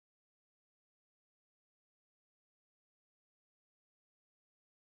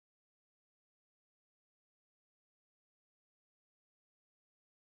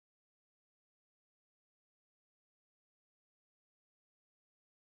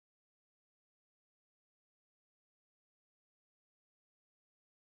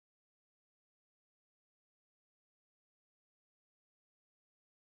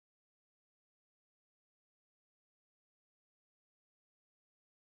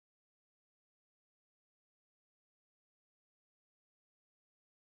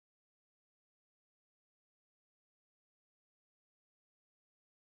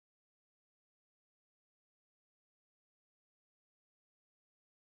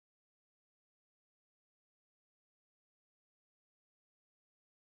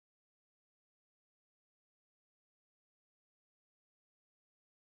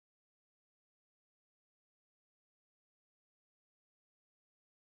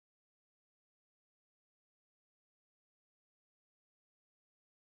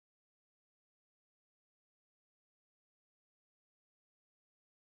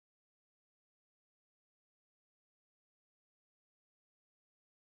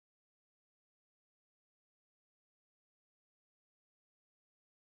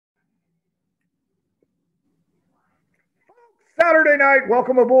Saturday night,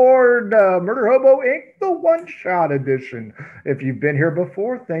 welcome aboard Murder Hobo Inc., the one-shot edition. If you've been here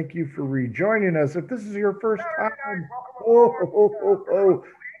before, thank you for rejoining us. If this is your first time, oh, oh, oh, oh.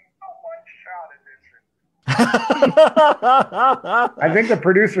 I think the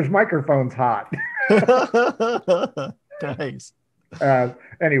producer's microphone's hot. Nice.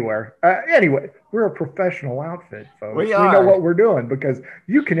 Anyway, we're a professional outfit, folks. We know what we're doing because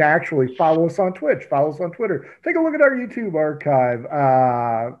you can actually follow us on Twitch, follow us on Twitter. Take a look at our YouTube archive.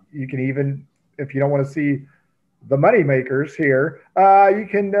 You can even, if you don't want to see the money makers here, you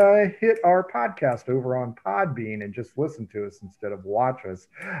can hit our podcast over on Podbean and just listen to us instead of watch us.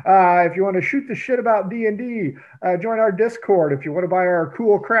 If you want to shoot the shit about D&D, join our Discord. If you want to buy our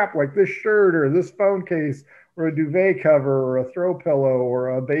cool crap like this shirt or this phone case, or a duvet cover, or a throw pillow, or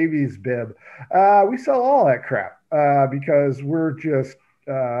a baby's bib. We sell all that crap because we're just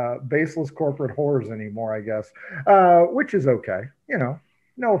baseless corporate whores anymore, I guess, which is okay. You know,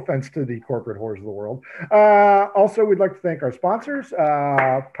 no offense to the corporate whores of the world. Also, we'd like to thank our sponsors,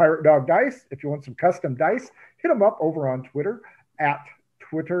 Pirate Dog Dice. If you want some custom dice, hit them up over on Twitter at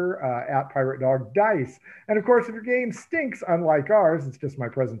Pirate Dog Dice. And of course, if your game stinks, unlike ours, it's just my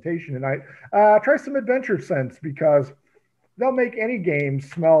presentation tonight, try some Adventure Sense because they'll make any game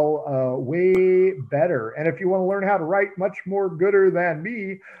smell way better. And if you want to learn how to write much more gooder than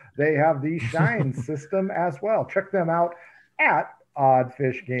me, they have the Shine system as well. Check them out at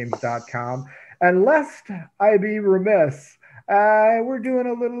oddfishgames.com. And lest I be remiss, we're doing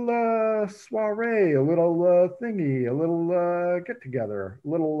a little soiree, a little thingy, a little get-together, a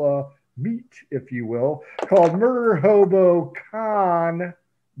little meet, if you will, called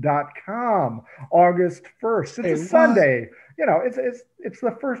MurderHoboCon.com, August 1st. It's a Sunday. You know, it's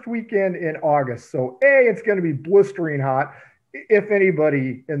the first weekend in August. So, A, it's going to be blistering hot, if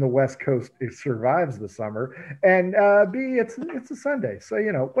anybody in the West Coast survives the summer, and B, it's a Sunday. So,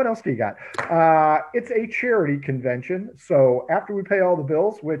 you know, what else do you got? It's a charity convention. So after we pay all the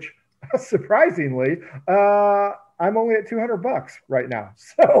bills, which surprisingly, I'm only at $200 right now.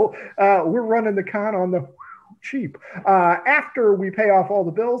 So we're running the con on the cheap. After we pay off all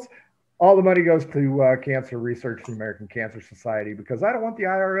the bills, all the money goes to cancer research, the American Cancer Society, because I don't want the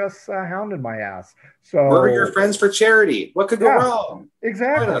IRS hounding my ass. So we're your friends for charity. What could go wrong?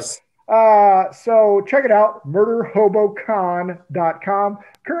 Exactly. So check it out, murderhobocon.com.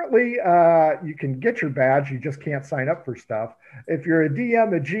 Currently, you can get your badge. You just can't sign up for stuff. If you're a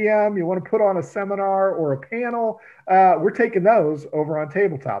DM, a GM, you want to put on a seminar or a panel, we're taking those over on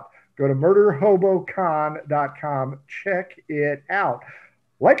Tabletop. Go to murderhobocon.com. Check it out.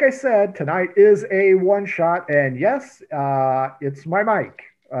 Like I said, tonight is a one-shot, and yes, it's my mic.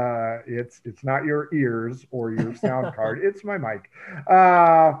 It's not your ears or your sound card. It's my mic.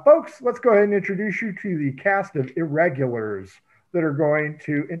 Folks, let's go ahead and introduce you to the cast of irregulars that are going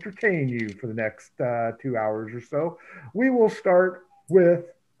to entertain you for the next 2 hours or so. We will start with,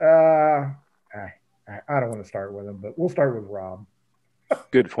 I don't want to start with him, but we'll start with Rob.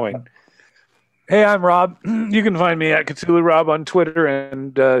 Good point. Hey, I'm Rob. You can find me at Cthulhu Rob on Twitter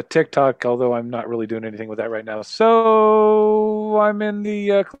and TikTok, although I'm not really doing anything with that right now. So I'm in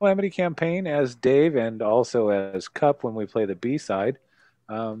the Calamity campaign as Dave and also as Cup when we play the B-side.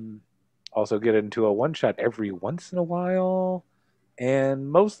 Also get into a one-shot every once in a while.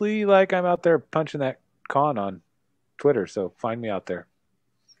 And mostly, like, I'm out there punching that con on Twitter, so find me out there.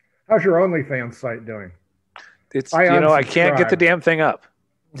 How's your OnlyFans site doing? I can't get the damn thing up.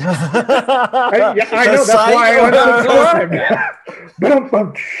 I know, that's why I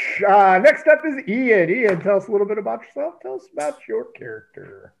unsubscribed. Next up is Ian. Ian, tell us a little bit about yourself. Tell us about your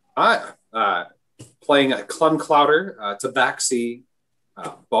character. Playing a Clum Clouder, Tabaxi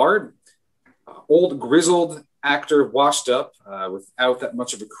bard, old grizzled actor, washed up, without that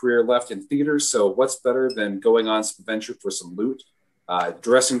much of a career left in theater. So what's better than going on some adventure for some loot?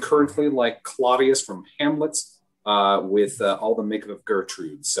 Dressing currently like Claudius from Hamlet, with all the makeup of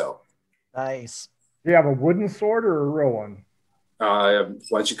Gertrude. So nice. Do you have a wooden sword or a real one? Why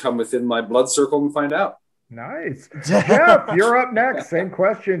don't you come within my blood circle and find out? Nice. Jeff, you're up next. Same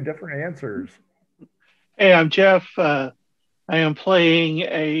question, different answers. Hey, I'm Jeff. I am playing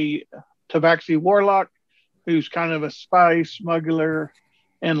a Tabaxi warlock who's kind of a spy smuggler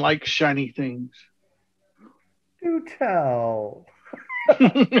and likes shiny things. Do tell.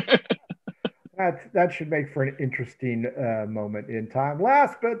 That should make for an interesting moment in time.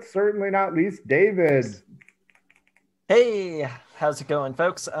 Last but certainly not least, David. Hey, how's it going,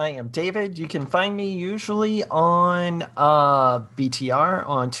 folks? I am David. You can find me usually on BTR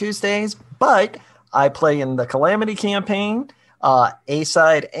on Tuesdays, but I play in the Calamity campaign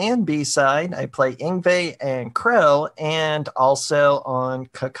A-side and B-side. I play Ingve and Crow, and also on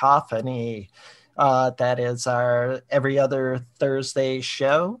Cacophony. That is our every other Thursday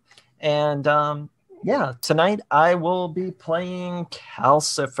show. And tonight I will be playing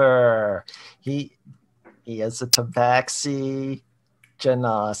Calcifer. He is a Tabaxi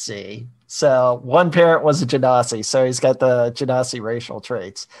Genasi. So one parent was a Genasi, so he's got the Genasi racial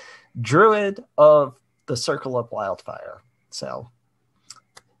traits. Druid of the Circle of Wildfire. So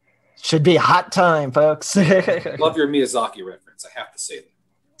should be a hot time, folks. Love your Miyazaki reference. I have to say that.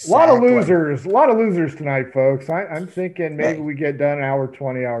 A lot of losers tonight, folks. I'm thinking maybe we get done hour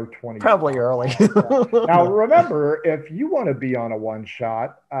 20, hour 20. Probably early. Now, remember, if you want to be on a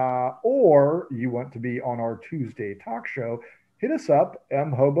one-shot or you want to be on our Tuesday talk show, hit us up,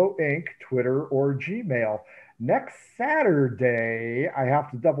 mhobo Inc., Twitter, or Gmail. Next Saturday, I have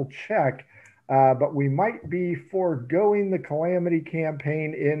to double check, but we might be foregoing the Calamity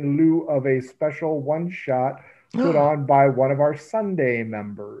campaign in lieu of a special one-shot put on by one of our Sunday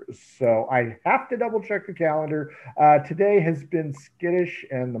members. So I have to double check the calendar. Today has been skittish,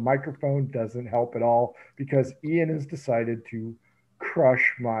 and the microphone doesn't help at all because Ian has decided to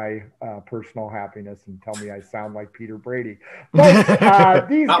crush my personal happiness and tell me I sound like Peter Brady. But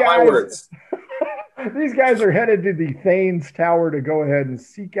these Not guys, my words. These guys are headed to the Thanes Tower to go ahead and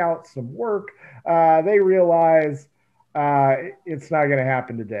seek out some work. They realize it's not going to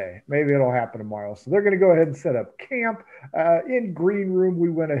happen today. Maybe it'll happen tomorrow. So they're going to go ahead and set up camp. In Green Room, we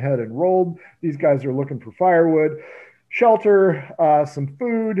went ahead and rolled. These guys are looking for firewood, shelter, some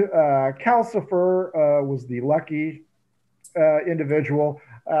food. Calcifer was the lucky individual.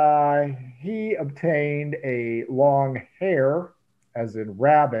 He obtained a long hair, as in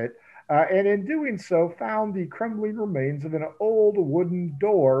rabbit, and in doing so found the crumbling remains of an old wooden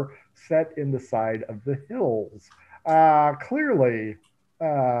door set in the side of the hills. Clearly,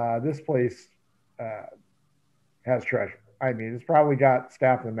 this place has treasure. I mean, it's probably got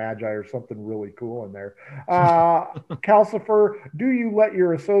Staff of the Magi or something really cool in there. Calcifer, do you let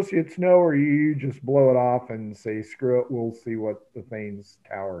your associates know, or you just blow it off and say, screw it, we'll see what the Thanes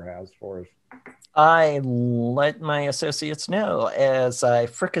Tower has for us? I let my associates know as I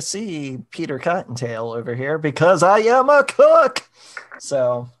fricassee Peter Cottontail over here because I am a cook.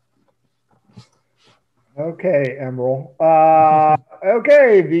 So... Okay, Emerald.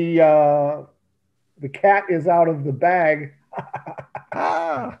 Okay, the cat is out of the bag.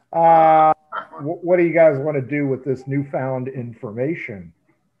 What do you guys want to do with this newfound information?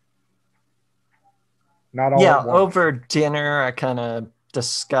 Not all at once. Over dinner, I kind of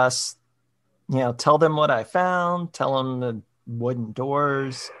discuss, tell them what I found, tell them the wooden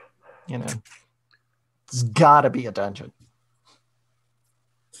doors, it's got to be a dungeon.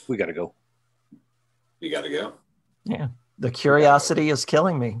 We got to go. You got to go. Yeah. The curiosity is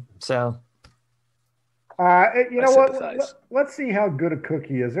killing me. So, you know what? Let's see how good a cook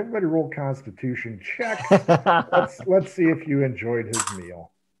he is. Everybody roll Constitution check. let's see if you enjoyed his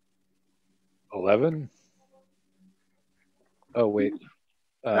meal. 11. Oh wait,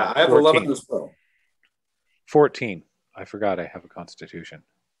 I have 14. 11 as well. 14. I forgot I have a Constitution.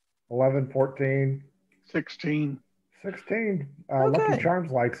 11, 14, 16. 16. Okay. Lucky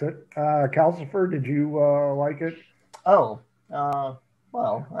Charms likes it. Calcifer, did you like it? Oh,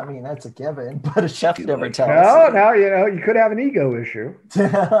 well, I mean, that's a given, but a chef never tells. No, you could have an ego issue.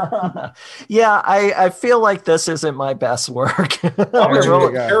 Yeah, I feel like this isn't my best work. Why would you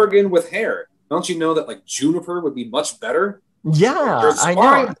go Kerrigan with hair? Don't you know that like juniper would be much better? Yeah, I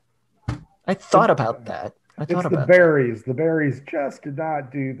know. I thought about that. The berries. The berries just did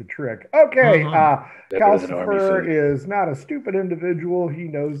not do the trick. Okay, Calcifer is not a stupid individual. He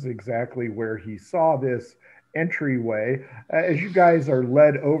knows exactly where he saw this entryway. As you guys are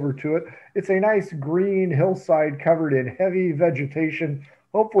led over to it, it's a nice green hillside covered in heavy vegetation,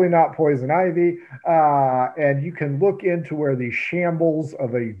 hopefully not poison ivy, and you can look into where the shambles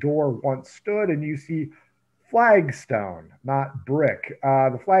of a door once stood, and you see flagstone, not brick.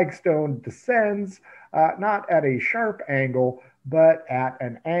 The flagstone descends not at a sharp angle, but at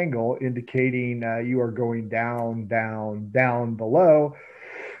an angle indicating you are going down, down, down below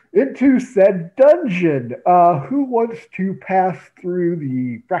into said dungeon. Who wants to pass through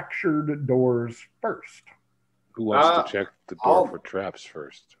the fractured doors first? Who wants to check the door for traps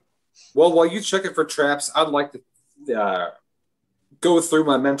first? Well, while you check it for traps, I'd like to go through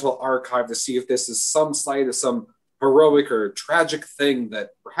my mental archive to see if this is some site of some heroic or tragic thing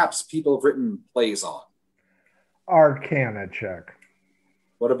that perhaps people have written plays on. Arcana check.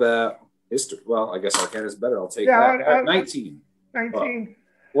 What about history? Well, I guess Arcana is better. I'll take that. 19. 19.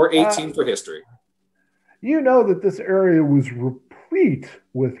 Or 18 for history. You know that this area was replete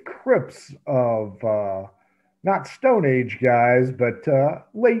with crypts of not Stone Age guys, but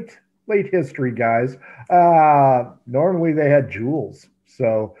late history guys. Normally they had jewels,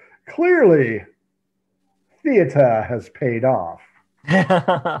 so clearly theater has paid off.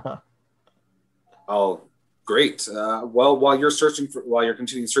 Oh, great. Well, while you're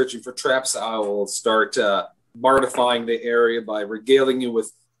continuing searching for traps, I will start mortifying the area by regaling you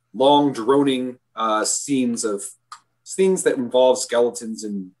with long, droning scenes that involve skeletons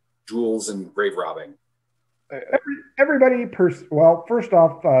and jewels and grave robbing. Everybody, well, first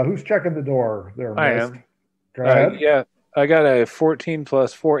off, who's checking the door there, I Mist? am. Go ahead. Yeah, I got a 14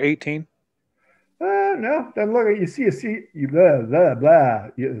 plus 4, 18. No, then look, you blah, blah, blah.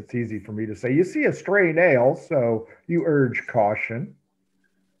 It's easy for me to say. You see a stray nail, so you urge caution.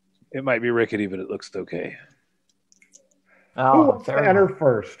 It might be rickety, but it looks okay. Who wants to enter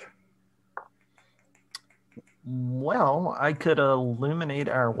first? Well, I could illuminate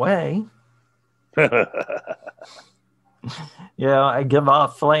our way. Yeah, I give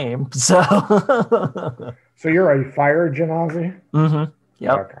off flame, so. So you're a fire genasi? Mm-hmm.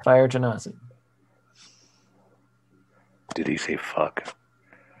 Yep, Okay. fire genasi. Did he say fuck?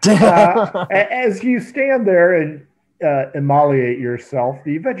 As you stand there and immolate yourself,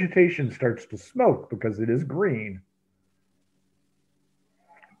 the vegetation starts to smoke because it is green.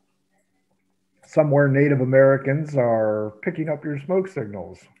 Somewhere Native Americans are picking up your smoke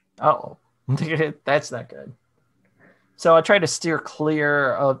signals. Oh, that's not good. So I tried to steer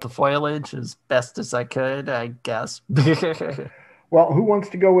clear of the foliage as best as I could, I guess. Well, who wants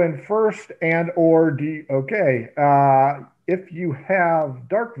to go in first and or do you, okay. If you have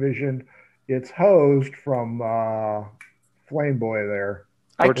dark vision, it's hosed from Flame Boy there.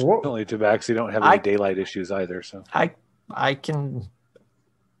 Fortunately, Tabaxi don't have any daylight issues either. So I can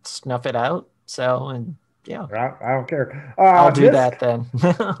snuff it out. So, and yeah. I don't care. I'll do that then.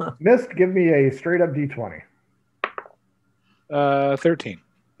 Mist, give me a straight up D20. 13.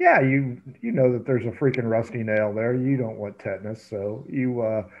 Yeah, you know that there's a freaking rusty nail there. You don't want tetanus, so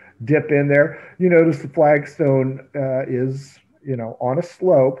you dip in there. You notice the flagstone is, on a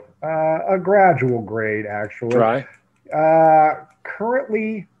slope, a gradual grade, actually. Dry?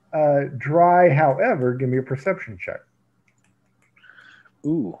 Currently dry, however, give me a perception check.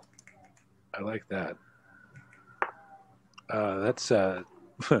 Ooh, I like that. That's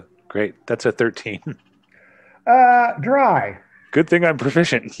great. That's a 13. Dry. Good thing I'm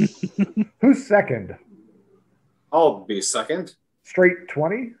proficient. Who's second? I'll be second. Straight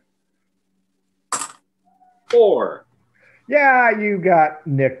 20? 4. Yeah, you got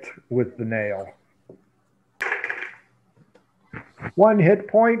nicked with the nail. 1 hit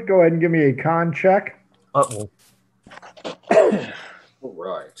point. Go ahead and give me a con check. Uh-oh. All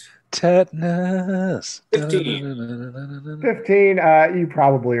right. Tetanus. 15. 15. You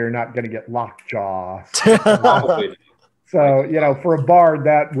probably are not going to get lockjaw. Probably. So, for a bard,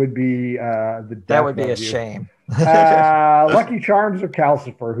 that would be the death That would be of a you. shame. Lucky Charms or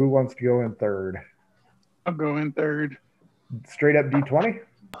Calcifer? Who wants to go in third? I'll go in third. Straight up D20?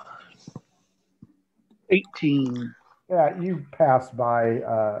 18. Yeah, you passed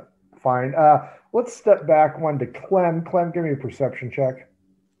by fine. Let's step back one to Clem. Clem, give me a perception check.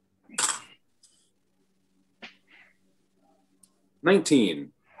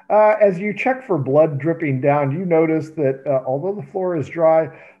 19. As you check for blood dripping down, you notice that although the floor is dry,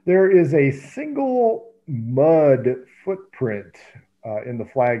 there is a single mud footprint in the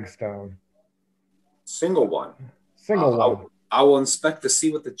flagstone. Single one. Single one. I will inspect to see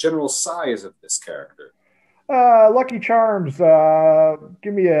what the general size of this character. Lucky Charms,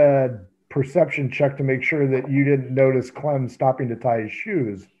 give me a perception check to make sure that you didn't notice Clem stopping to tie his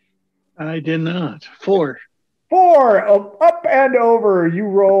shoes. I did not. 4. 4, up and over, you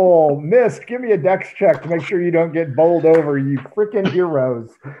roll. Mist, give me a dex check to make sure you don't get bowled over, you freaking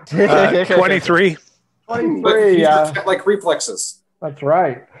heroes. 23. 23, like reflexes. That's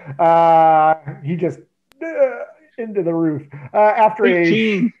right. He just into the roof. After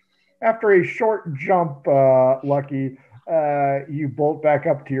 18. a short jump, Lucky, you bolt back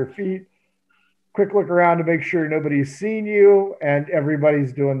up to your feet. Quick look around to make sure nobody's seen you, and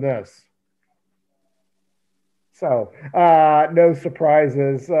everybody's doing this. So, no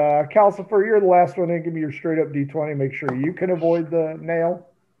surprises. Calcifer, you're the last one in. Give me your straight up D20. Make sure you can avoid the nail.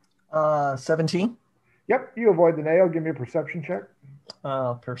 17. Yep, you avoid the nail. Give me a perception check.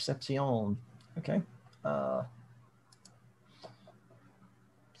 Perception. Okay.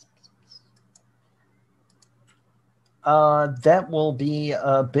 That will be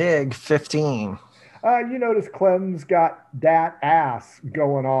a big 15. You notice Clem's got that ass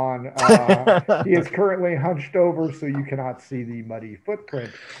going on. He is currently hunched over, so you cannot see the muddy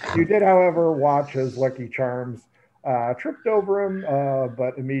footprint. You did, however, watch as Lucky Charms tripped over him,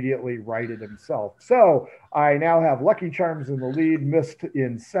 but immediately righted himself. So I now have Lucky Charms in the lead, Mist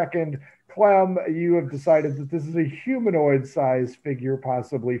in second. Clem, you have decided that this is a humanoid-sized figure,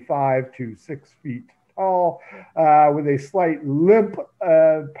 possibly 5 to 6 feet tall, with a slight limp,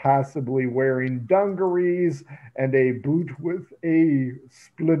 possibly wearing dungarees and a boot with a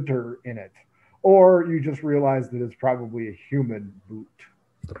splinter in it. Or you just realize that it's probably a human boot.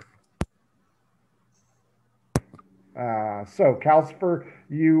 So, Calcifer,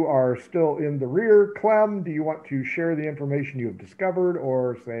 you are still in the rear. Clem, do you want to share the information you have discovered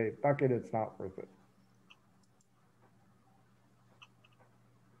or say, fuck it, it's not worth it?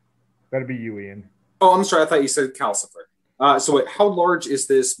 That'd be you, Ian. Oh, I'm sorry. I thought you said Calcifer. So wait, how large is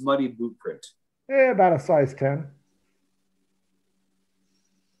this muddy boot print? About a size 10.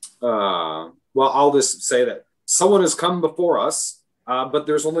 Well, I'll just say that someone has come before us, but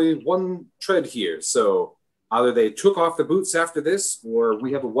there's only one tread here. So either they took off the boots after this, or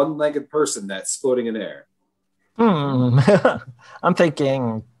we have a one-legged person that's floating in air. I'm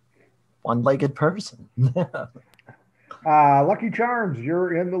thinking one-legged person. Lucky Charms,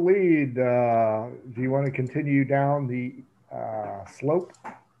 you're in the lead. Do you want to continue down the slope?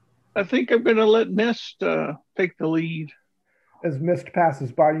 I think I'm going to let Mist take the lead. As Mist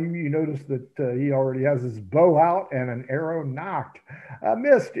passes by you, you notice that he already has his bow out and an arrow knocked.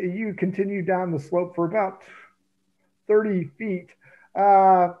 Mist, you continue down the slope for about 30 feet.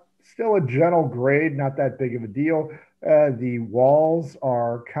 Still a gentle grade, not that big of a deal. The walls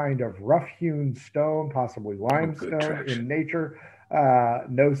are kind of rough-hewn stone, possibly limestone in nature.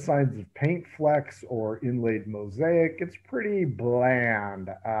 No signs of paint flecks or inlaid mosaic. It's pretty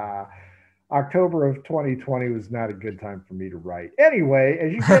bland. October of 2020 was not a good time for me to write. Anyway,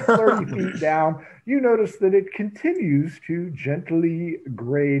 as you get 30 feet down, you notice that it continues to gently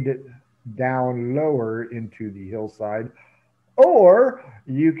grade down lower into the hillside. Or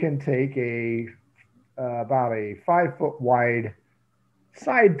you can take about a 5-foot wide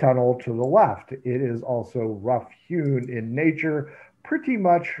side tunnel to the left. It is also rough hewn in nature. Pretty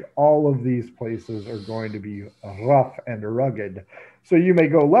much all of these places are going to be rough and rugged. So you may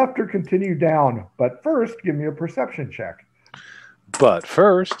go left or continue down. But first, give me a perception check. But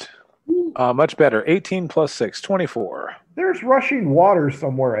first, much better. 18 plus 6, 24. There's rushing water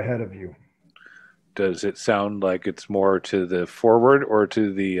somewhere ahead of you. Does it sound like it's more to the forward or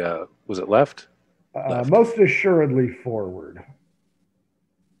to the, was it left? Most assuredly forward.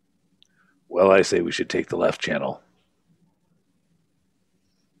 Well, I say we should take the left channel.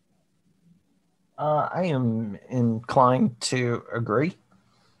 I am inclined to agree.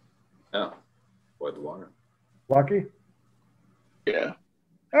 Oh, avoid the water. Lucky? Yeah.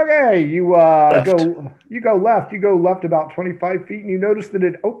 Okay, you go left. You go left about 25 feet, and you notice that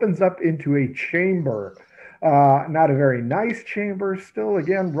it opens up into a chamber. Not a very nice chamber. Still,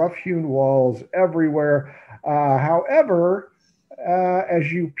 again, rough-hewn walls everywhere. However,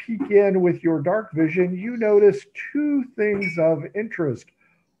 as you peek in with your dark vision, you notice two things of interest.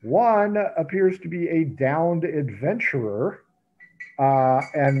 One appears to be a downed adventurer,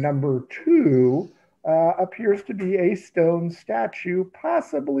 and number two appears to be a stone statue,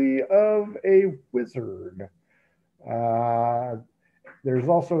 possibly of a wizard. There's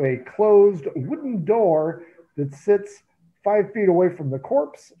also a closed wooden door that sits 5 feet away from the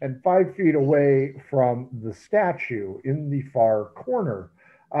corpse and 5 feet away from the statue in the far corner.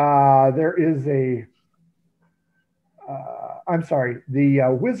 There is a I'm sorry, the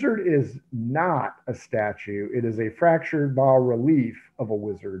wizard is not a statue. It is a fractured bas-relief of a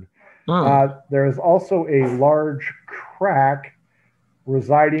wizard. There is also a large crack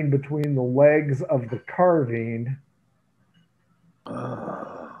residing between the legs of the carving,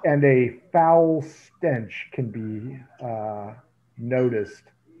 and a foul stench can be noticed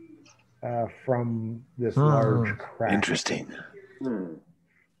from this large crack. Interesting.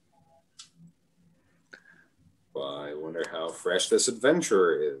 Well, I wonder how fresh this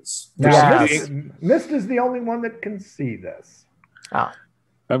adventurer is. Now, Mist is the only one that can see this. Oh.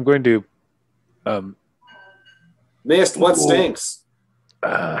 I'm going to... Mist, what stinks?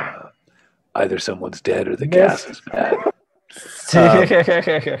 Either someone's dead or the gas is bad.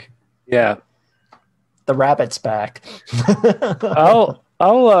 Yeah. The rabbit's back.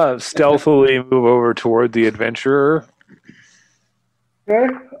 I'll stealthily move over toward the adventurer.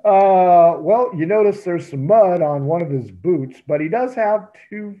 Okay. Well, you notice there's some mud on one of his boots, but he does have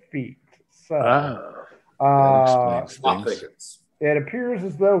 2 feet. So, That explains things. It appears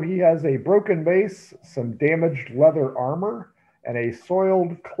as though he has a broken mace, some damaged leather armor, and a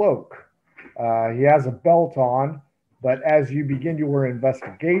soiled cloak. He has a belt on, but as you begin your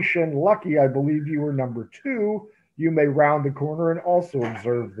investigation, Lucky, I believe you were number 2. You may round the corner and also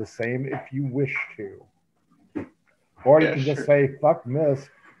observe the same if you wish to. Or you can just say, fuck Miss.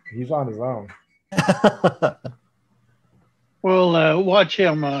 He's on his own. We'll watch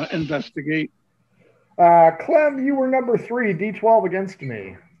him investigate. Clem, you were number 3, D12 against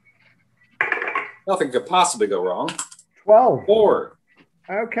me. Nothing could possibly go wrong. 12. 4.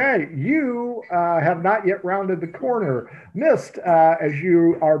 Okay, you have not yet rounded the corner. Mist, as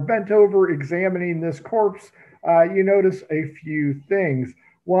you are bent over examining this corpse, you notice a few things.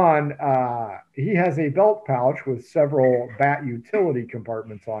 One, he has a belt pouch with several bat utility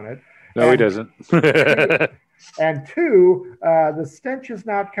compartments on it. No, he doesn't. And 2, the stench is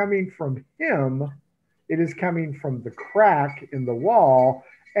not coming from him. It is coming from the crack in the wall,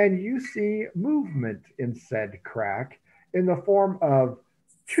 and you see movement in said crack in the form of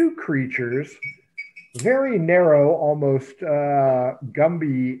 2 creatures, very narrow, almost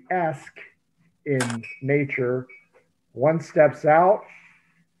Gumby-esque in nature. One steps out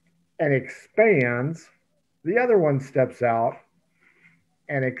and expands. The other one steps out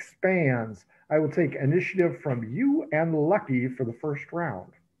and expands. I will take initiative from you and Lucky for the first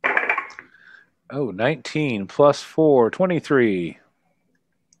round. Oh, 19 plus 4, 23.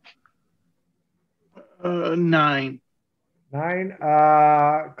 9. 9.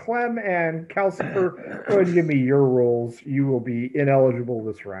 Clem and Calcifer, go ahead and give me your rolls. You will be ineligible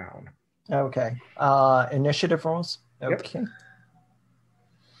this round. Okay. Initiative rolls? Yep. Okay.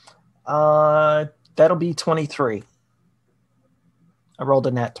 That'll be 23. I rolled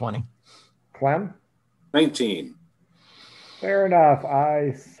a nat 20. Clem? 19. Fair enough.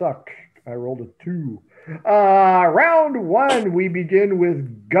 I suck. I rolled a 2. Round 1, we begin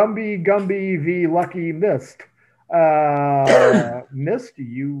with Gumby v. Lucky Mist. Mist,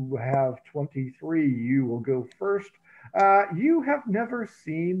 you have 23. You will go first. You have never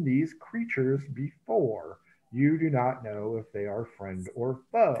seen these creatures before. You do not know if they are friend or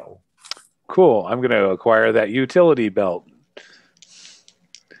foe. Cool. I'm going to acquire that utility belt.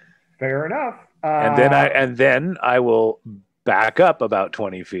 Fair enough. And then I will back up about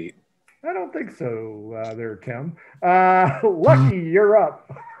 20 feet. I don't think so, there, Tim. Lucky, you're up.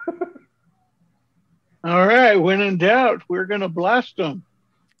 All right. When in doubt, we're going to blast them.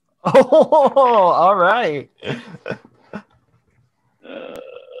 Oh, all right.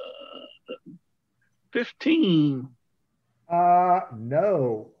 15.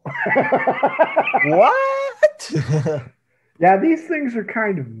 No. What? Yeah, these things are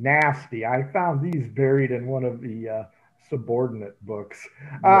kind of nasty. I found these buried in one of the subordinate books.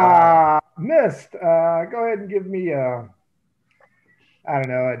 Wow. Mist, go ahead and give me a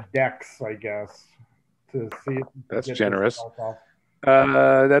dex, I guess, to see if That's generous. off.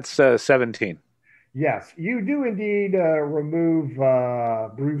 That's 17. Yes, you do indeed remove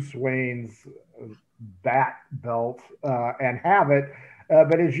Bruce Wayne's bat belt and have it,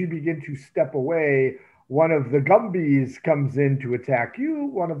 but as you begin to step away, one of the Gumbies comes in to attack you.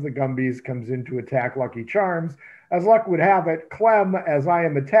 One of the Gumbies comes in to attack Lucky Charms. As luck would have it, Clem, as I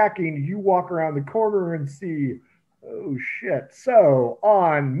am attacking, you walk around the corner and see, oh shit. So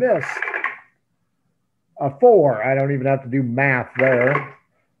on Mist, a 4. I don't even have to do math there.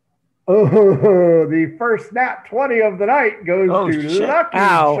 Oh, the first nat 20 of the night goes to shit. Lucky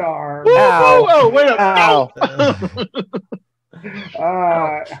Ow. Charms. Ow. Oh, wait a minute.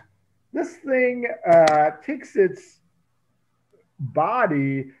 Ow. This thing takes its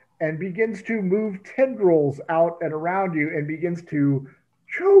body and begins to move tendrils out and around you and begins to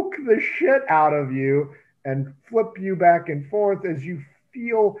choke the shit out of you and flip you back and forth as you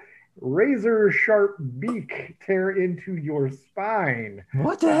feel razor sharp beak tear into your spine.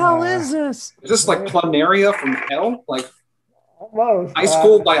 What the hell is this? Is this like Planaria from hell? Like Almost. high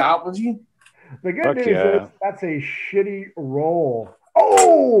school biology? The good Fuck news yeah. is that's a shitty roll.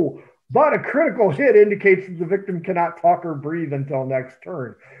 Oh, but a critical hit indicates that the victim cannot talk or breathe until next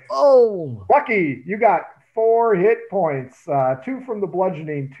turn. Oh. Lucky, you got 4 hit points, 2 from the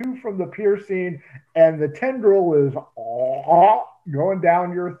bludgeoning, 2 from the piercing, and the tendril is going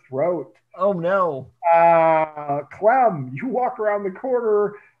down your throat. Oh, no. Clem, you walk around the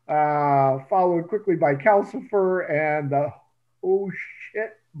corner, followed quickly by Calcifer, and the oh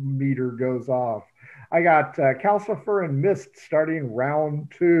shit meter goes off. I got Calcifer and Mist starting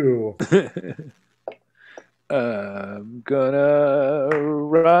round 2. I'm gonna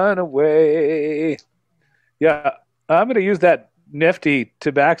run away. Yeah, I'm gonna use that nifty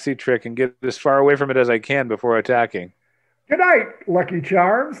tabaxi trick and get as far away from it as I can before attacking. Good night, Lucky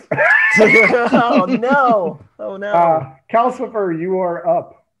Charms. Oh no! Oh no! Calcifer, you are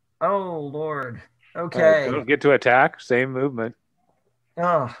up. Oh Lord! I Okay. don't get to attack. Same movement.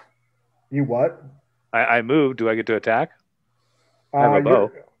 Oh, You what? I move. Do I get to attack? I have a bow.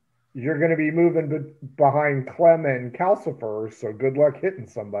 You're going to be moving behind Clem and Calcifer, so good luck hitting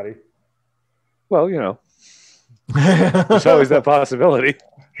somebody. Well, there's always that possibility.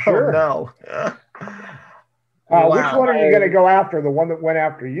 Sure. Oh no! Which one are you going to go after? The one that went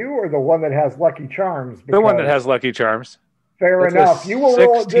after you, or the one that has Lucky Charms? The one that has Lucky Charms. Fair enough. You will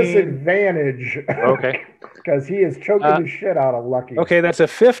roll at 16. disadvantage. Okay. Because he is choking the shit out of Lucky. Okay, that's a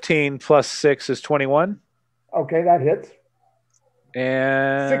 15 plus 6 is 21. Okay, that hits.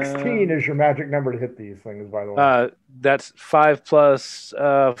 And 16 is your magic number to hit these things, by the way. That's 5 plus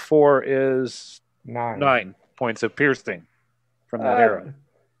 4 is 9 points of piercing from that arrow.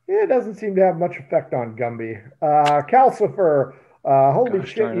 It doesn't seem to have much effect on Gumby. Calcifer, holy Gosh,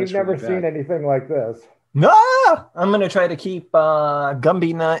 shit, darn, you've that's never really seen bad. anything like this. No! I'm going to try to keep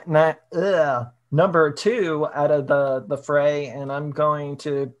Gumby number 2 out of the fray, and I'm going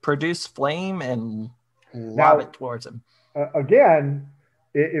to produce flame and lob it towards him. Again,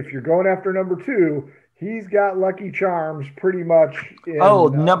 if you're going after number 2, he's got Lucky Charms pretty much.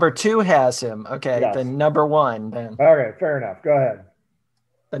 Number 2 has him. Okay, yes. then number 1 then. Okay, fair enough. Go ahead.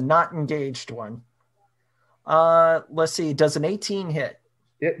 The not engaged one. Let's see. Does an 18 hit?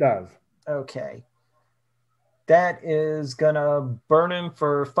 It does. Okay. That is gonna burn him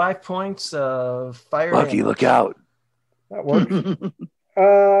for 5 points of fire. Lucky, damage. look out. That works.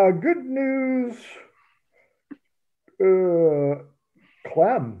 Good news.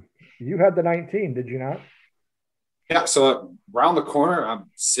 Clem, you had the 19, did you not? Yeah, so around the corner,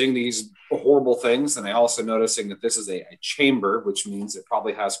 I'm seeing these horrible things, and I'm also noticing that this is a chamber, which means it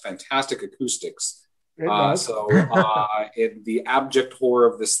probably has fantastic acoustics. It does. In the abject horror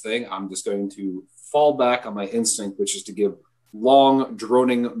of this thing, I'm just going to fall back on my instinct, which is to give long,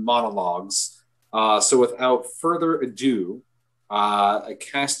 droning monologues. So without further ado, I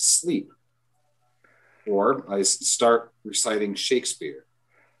cast Sleep, or I start reciting Shakespeare.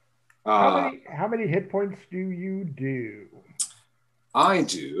 How many hit points do you do? I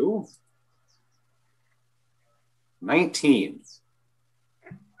do 19.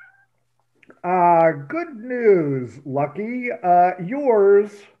 Good news, Lucky.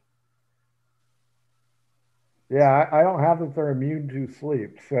 Yours. Yeah, I don't have that they're immune to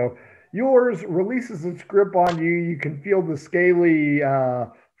sleep. So yours releases its grip on you. You can feel the scaly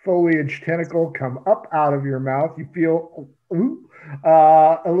foliage tentacle come up out of your mouth. You feel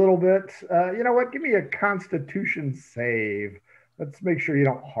a little bit. You know what? Give me a Constitution save. Let's make sure you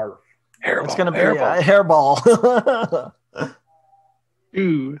don't harf. Hairball, it's going to be a hairball.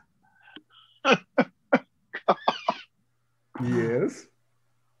 Ooh. Yes.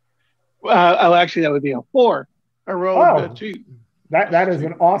 Actually, that would be a 4. I rolled a 2. That is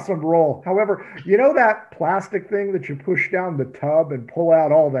an awesome roll. However, you know that plastic thing that you push down the tub and pull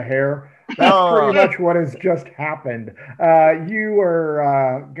out all the hair? That's pretty much what has just happened. You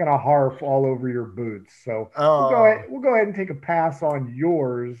are going to harf all over your boots. So we'll go ahead and take a pass on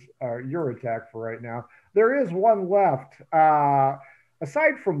your attack for right now. There is one left.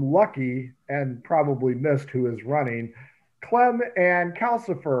 Aside from Lucky and probably Mist, who is running, Clem and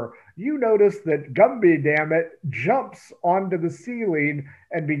Calcifer, you notice that Gumby, damn it, jumps onto the ceiling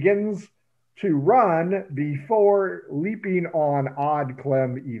and begins to run before leaping on Odd,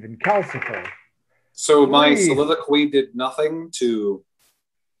 Clem, even Calcifer. So my soliloquy did nothing to...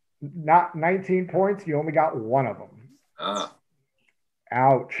 Not 19 points, you only got one of them.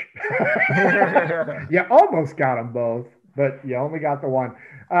 Ouch. You almost got them both, but you only got the one.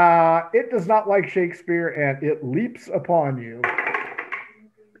 It does not like Shakespeare, and it leaps upon you.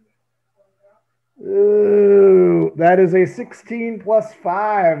 Ooh, that is a 16 plus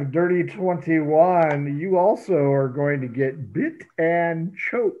 5, dirty 21. You also are going to get bit and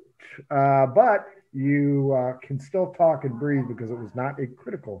choked, but you can still talk and breathe because it was not a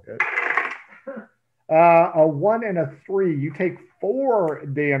critical hit. A 1 and a 3. You take 4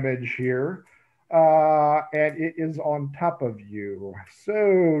 damage here, and it is on top of you.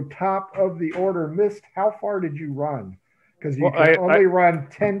 So, top of the order, Mist, how far did you run? Because you can only run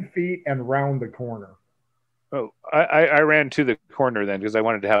 10 feet and round the corner. Oh, I ran to the corner then because I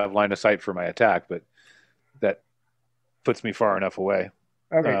wanted to have line of sight for my attack, but that puts me far enough away.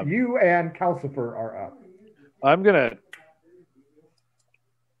 Okay, you and Calcifer are up. I'm going to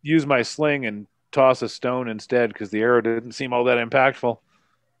use my sling and toss a stone instead because the arrow didn't seem all that impactful.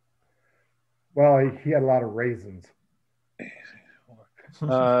 Well, he had a lot of raisins.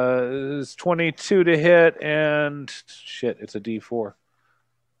 It's 22 to hit, and shit, it's a D4.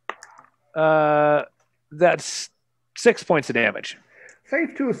 That's 6 points of damage.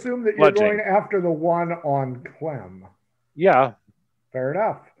 Safe to assume that you're going after the one on Clem. Yeah. Fair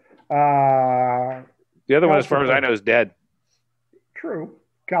enough. The other one, as far as I know, is dead. True.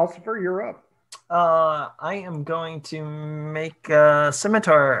 Calcifer, you're up. I am going to make a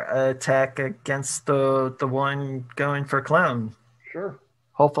scimitar attack against the one going for Clem. Sure.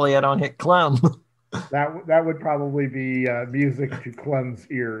 Hopefully I don't hit Clem. That would probably be music to Clem's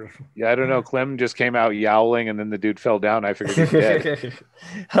ears. Yeah, I don't know. Clem just came out yowling, and then the dude fell down. I figured he's dead.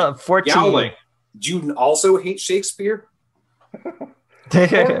 14. Yowling. Do you also hate Shakespeare?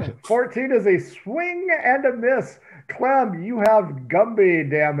 14 is a swing and a miss. Clem, you have Gumby,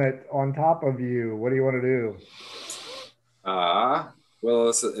 damn it, on top of you. What do you want to do? Well,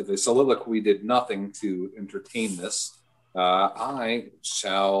 if the soliloquy did nothing to entertain this, I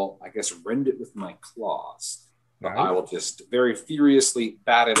shall, I guess, rend it with my claws. Nice. I will just very furiously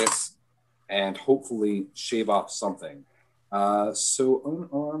bat at it and hopefully shave off something. So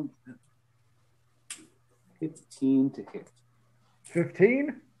unarmed, 15 to hit.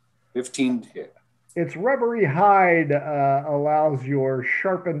 15? 15 to hit. Its rubbery hide allows your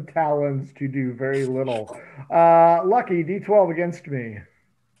sharpened talons to do very little. Lucky, D12 against me.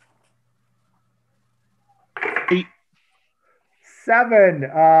 8. 7.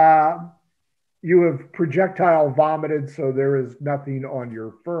 You have projectile vomited, so there is nothing on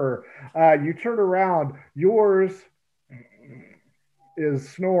your fur. You turn around. Yours is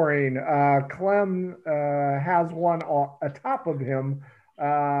snoring. Clem has one atop of him,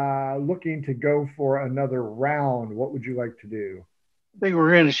 looking to go for another round. What would you like to do? I think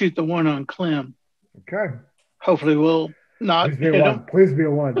we're going to shoot the one on Clem. Okay. Hopefully we'll not Please be hit a one. him. Please be a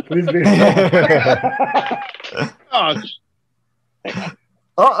one. Please be a one. Oh,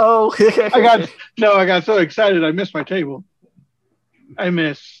 Uh-oh. I got so excited I missed my table. I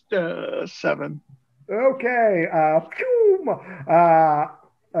missed 7. Okay.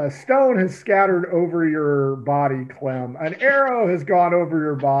 A stone has scattered over your body, Clem. An arrow has gone over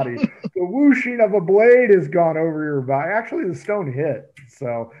your body. The whooshing of a blade has gone over your body. Actually, the stone hit.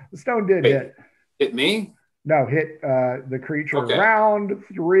 So the stone did hit. Hit me? No, hit the creature. Okay. Round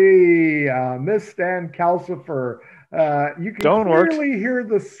 3. Mist and Calcifer. You can clearly hear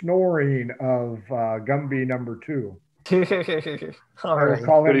the snoring of Gumby number 2. All right.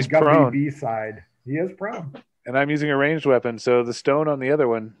 Call him But he's Gumby prone. B-side. He is prone. And I'm using a ranged weapon, so the stone on the other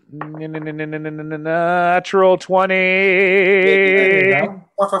one. Natural 20. There you go.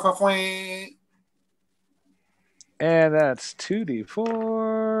 And that's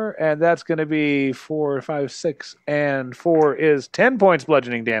 2d4. And that's going to be 4, 5, 6. And 4 is 10 points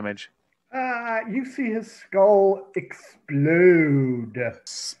bludgeoning damage. You see his skull explode.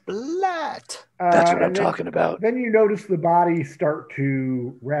 Splat. That's what I'm talking about. Then you notice the body start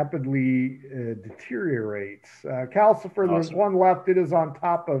to rapidly deteriorate. Calcifer, there's one left. It is on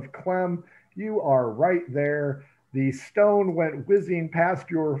top of Clem. You are right there. The stone went whizzing past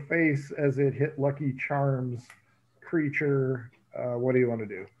your face as it hit Lucky Charms' creature. What do you want to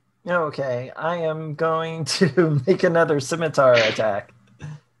do? Okay, I am going to make another scimitar attack.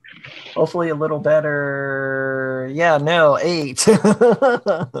 Hopefully a little better. Yeah, no, 8.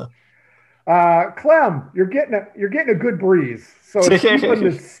 Clem, you're getting a good breeze, so it's keeping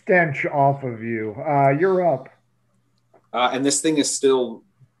the stench off of you. You're up. And this thing is still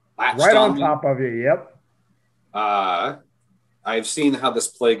latched right on me. top of you. Yep. I've seen how this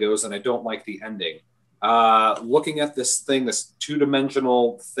play goes, and I don't like the ending. Looking at this thing, this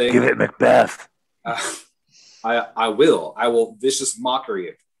two-dimensional thing. Give it Macbeth. I will vicious mockery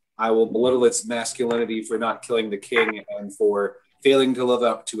it. I will belittle its masculinity for not killing the king and for failing to live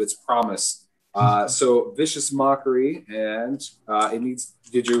up to its promise. So vicious mockery, and it needs.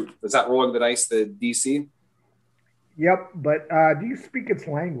 Was that rolling the dice? The DC? Yep. But do you speak its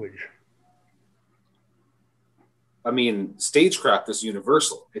language? I mean, stagecraft is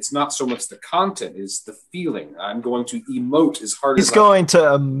universal. It's not so much the content, it's the feeling. I'm going to emote as hard as He's going to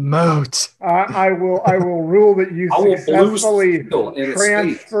emote. I will rule that you successfully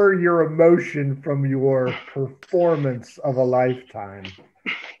transfer your emotion from your performance of a lifetime.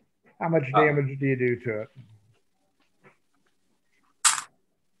 How much damage do you do to it?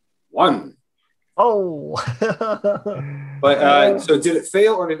 1. Oh. But so did it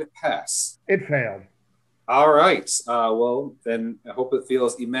fail or did it pass? It failed. All right. Well, then I hope it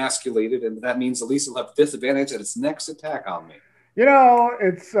feels emasculated, and that means at least it'll have disadvantage at its next attack on me. You know,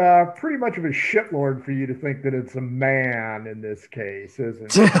 it's pretty much of a shitlord for you to think that it's a man in this case,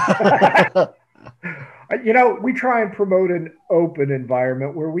 isn't it? We try and promote an open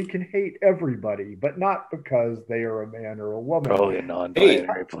environment where we can hate everybody, but not because they are a man or a woman. Probably a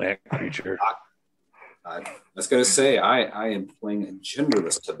non-binary plant creature. I was going to say, I am playing a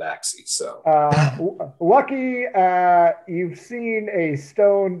genderless tabaxi, so. Lucky, you've seen a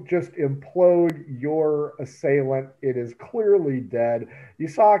stone just implode your assailant. It is clearly dead. You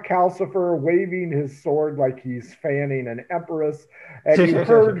saw Calcifer waving his sword like he's fanning an empress, and you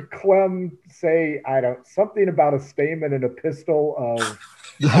heard Clem say, something about a stamen and a pistol of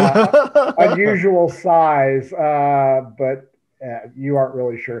unusual size, but you aren't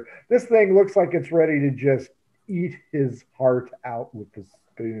really sure. This thing looks like it's ready to just eat his heart out with the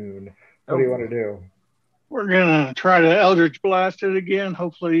spoon. What do you want to do? We're going to try to Eldritch Blast it again.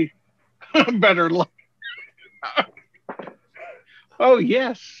 Hopefully, better luck. Oh,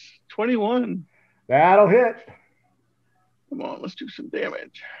 yes. 21. That'll hit. Come on, let's do some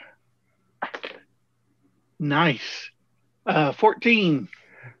damage. Nice. 14.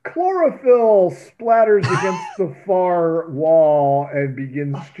 Chlorophyll splatters against the far wall and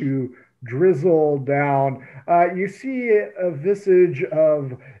begins to drizzle down. You see a visage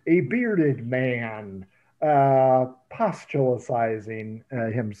of a bearded man postulacizing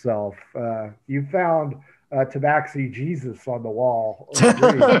himself. You found Tabaxi Jesus on the wall.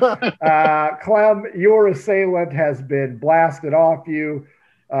 Clem, your assailant has been blasted off you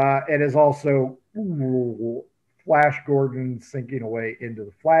and is also Flash Gordon sinking away into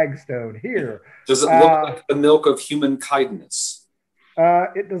the flagstone here. Does it look like the milk of human kindness?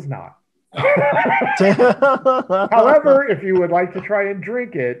 It does not. However, if you would like to try and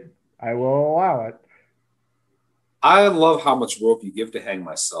drink it, I will allow it. I love how much rope you give to hang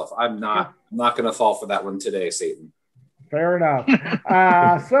myself. I'm not going to fall for that one today, Satan. Fair enough.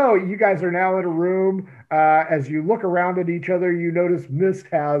 So you guys are now in a room. As you look around at each other, you notice Mist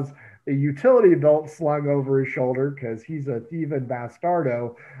has a utility belt slung over his shoulder because he's a thieving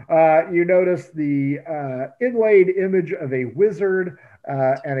bastardo. You notice the inlaid image of a wizard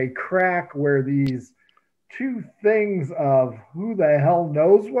and a crack where these two things of who the hell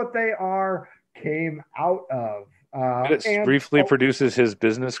knows what they are came out of. It briefly produces his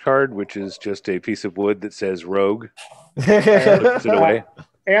business card, which is just a piece of wood that says rogue. Puts it away.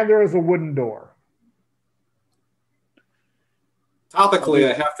 And there is a wooden door. Topically,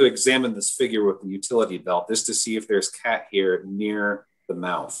 I have to examine this figure with the utility belt just to see if there's cat hair near the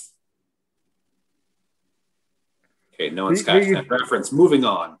mouth. Okay, no one's catching that reference. Moving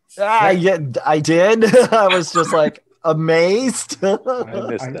on. Yeah, I did. I was just like amazed. I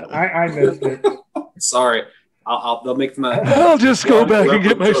missed that one. I missed it. Sorry. They'll make them. I'll just go back and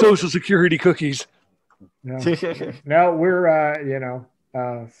get my Social Security cookies. No, we're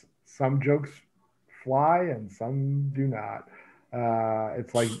some jokes fly and some do not.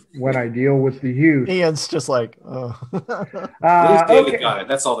 It's like when I deal with the youth. Ian's just like, oh. At least David got it.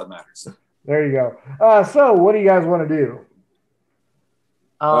 That's all that matters. There you go. So what do you guys want to do?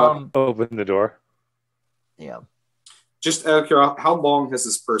 Open the door. Yeah. Just out of curiosity, how long has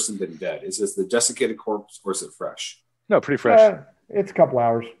this person been dead? Is this the desiccated corpse or is it fresh? No, pretty fresh. It's a couple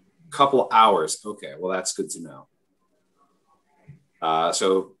hours. Couple hours. Okay, well, that's good to know.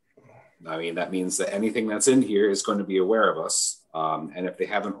 So, I mean, that means that anything that's in here is going to be aware of us. And if they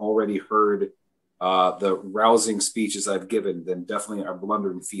haven't already heard the rousing speeches I've given, then definitely our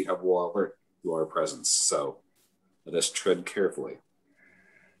blundering feet have will alert to our presence. So let us tread carefully.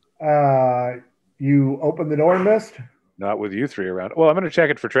 You open the door, Mist? Not with you three around. Well, I'm going to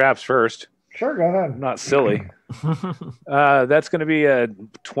check it for traps first. Sure, go ahead. I'm not silly. That's going to be a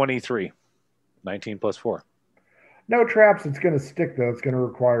 23. 19 plus 4. No traps. It's going to stick, though. It's going to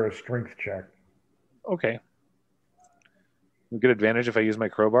require a strength check. Okay. We get advantage if I use my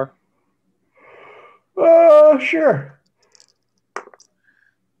crowbar? Sure.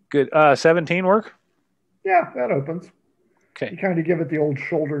 Good. 17 work? Yeah, that opens. Okay. You kind of give it the old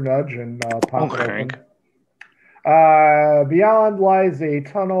shoulder nudge and pop it open. Crank. Beyond lies a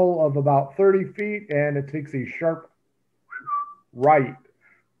tunnel of about 30 feet, and it takes a sharp right.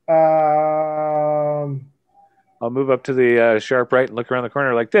 I'll move up to the sharp right and look around the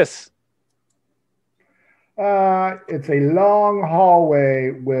corner like this. It's a long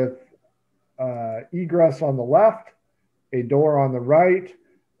hallway with egress on the left, a door on the right,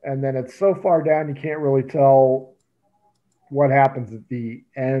 and then it's so far down you can't really tell what happens at the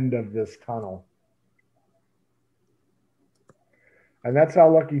end of this tunnel. And that's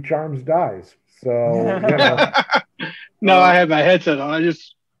how Lucky Charms dies. So, No, I had my headset on. I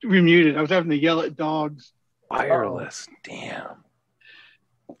just remuted. I was having to yell at dogs. Wireless. Damn.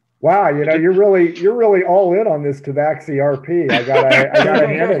 Wow, you're really all in on this Tabaxi RP. I gotta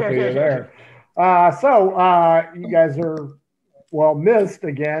hand it to you there. You guys are, well, Mist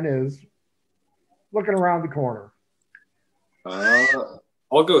again is looking around the corner.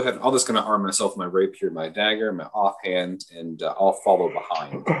 I'll go ahead. I'll just going to arm myself with my rapier, my dagger, my offhand, and I'll follow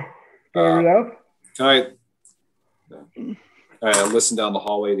behind. Fair enough. Can I listen down the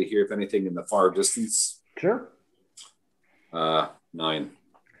hallway to hear if anything in the far distance? Sure. 9.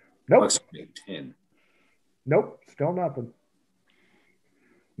 Nope. 10. Nope. Still nothing.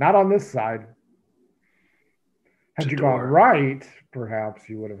 Not on this side. Had you gone right, perhaps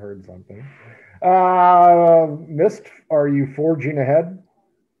you would have heard something. Mist, are you forging ahead?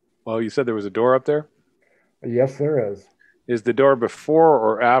 Well, you said there was a door up there? Yes, there is. Is the door before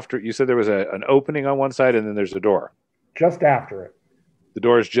or after? You said there was an opening on one side and then there's a door. Just after it. The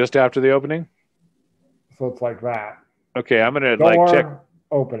door is just after the opening? So it's like that. Okay, I'm going Door, to check.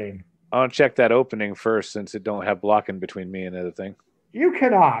 Opening. I want to check that opening first since it don't have blocking between me and the other thing. You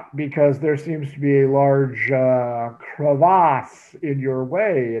cannot, because there seems to be a large crevasse in your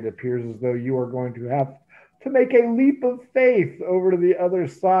way. It appears as though you are going to have to make a leap of faith over to the other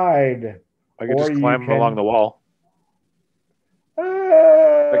side. I could just climb along the wall.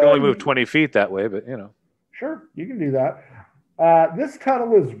 I can only move 20 feet that way, but Sure, you can do that. This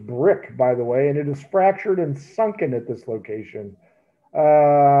tunnel is brick, by the way, and it is fractured and sunken at this location.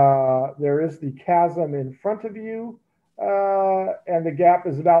 There is the chasm in front of you. And the gap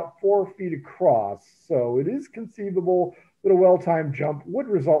is about 4 feet across. So it is conceivable that a well-timed jump would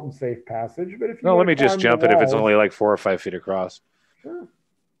result in safe passage. But if you let me just jump it if it's only like 4 or 5 feet across. Sure.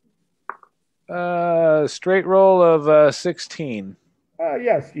 Straight roll of 16.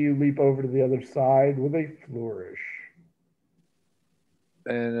 Yes, you leap over to the other side with a flourish.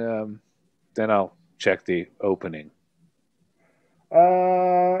 And then I'll check the opening.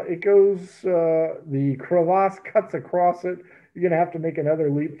 It goes, the crevasse cuts across it. You're going to have to make another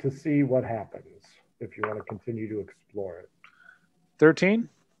leap to see what happens if you want to continue to explore it. 13?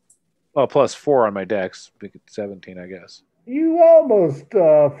 Oh, plus 4 on my dex. 17, I guess. You almost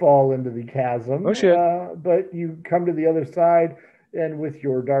fall into the chasm. Oh, shit. But you come to the other side, and with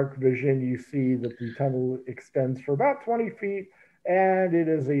your dark vision, you see that the tunnel extends for about 20 feet, and it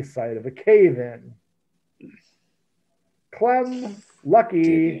is a site of a cave-in. Clem,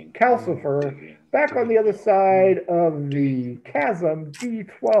 Lucky, Calcifer, back on the other side of the chasm,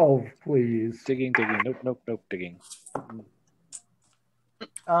 D12, please. Digging. Nope, digging.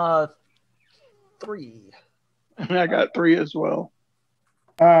 3. I got 3 as well.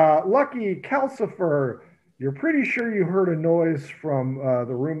 Lucky, Calcifer, you're pretty sure you heard a noise from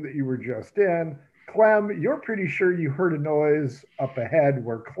the room that you were just in. Clem, you're pretty sure you heard a noise up ahead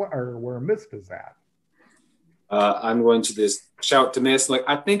where Mist is at. I'm going to just shout to Mist, like,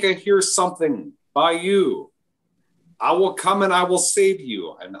 I think I hear something by you. I will come and I will save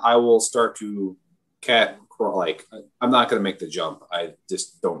you. And I will start to cat crawl. Like, I'm not going to make the jump. I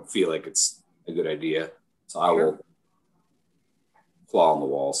just don't feel like it's a good idea. So I will claw on the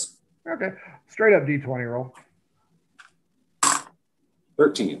walls. Okay. Straight up D20 roll.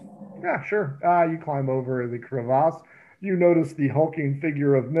 13. Yeah, sure. You climb over the crevasse. You notice the hulking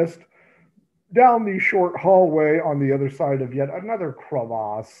figure of Mist down the short hallway on the other side of yet another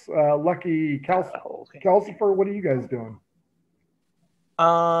crevasse. Lucky Calcifer, what are you guys doing?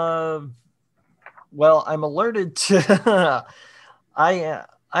 Well, I'm alerted to. I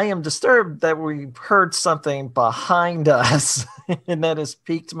am disturbed that we heard something behind us, and that has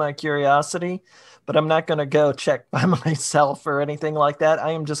piqued my curiosity. But I'm not going to go check by myself or anything like that.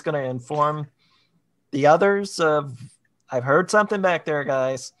 I am just going to inform the others of. I've heard something back there,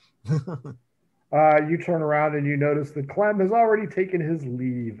 guys. You turn around and you notice that Clem has already taken his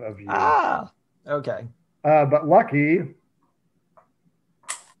leave of you. Okay. But Lucky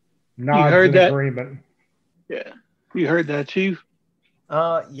nods in agreement. Yeah. You heard that too?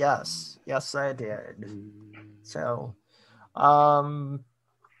 Yes, I did. So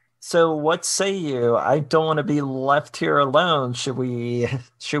what say you? I don't want to be left here alone. Should we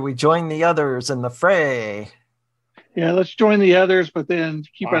join the others in the fray? Yeah, let's join the others, but then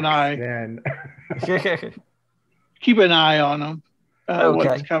keep an eye on them. Okay.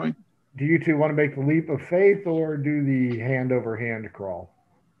 What's coming? Do you two want to make the leap of faith or do the hand over hand crawl?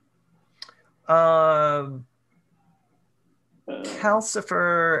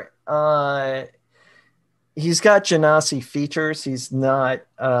 Calcifer, he's got Genasi features. He's not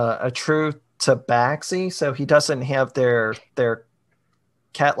a true Tabaxi, so he doesn't have their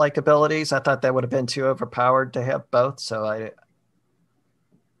cat-like abilities. I thought that would have been too overpowered to have both, so I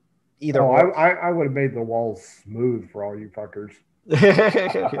would have made the walls smooth for all you fuckers.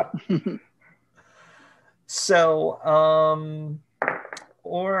 So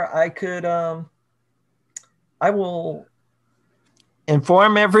or I could I will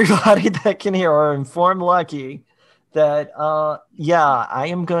inform everybody that can hear, or inform Lucky that I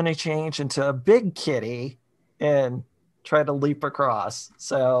am going to change into a big kitty and try to leap across.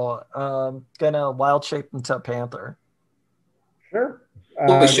 So gonna wild shape into a panther. Sure.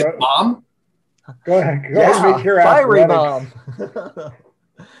 Holy shit, Mom? Go ahead. Go ahead and make your fiery athletics. Mom.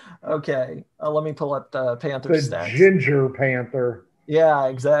 Okay, let me pull up the panther The stats. ginger panther. Yeah,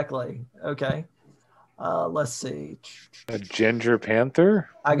 exactly. Okay. Let's see. A ginger panther?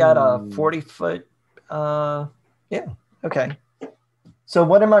 I got a 40-foot. Yeah. Okay. So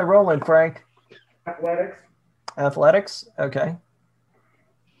what am I rolling, Frank? Athletics. Athletics. Okay.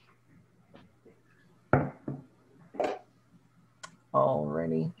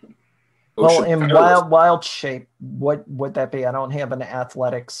 Alrighty. Well, in wild shape, what would that be? I don't have an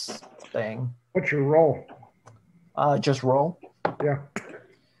athletics thing. What's your roll? Just roll. Yeah.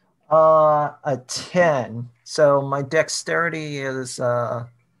 A 10. So my dexterity is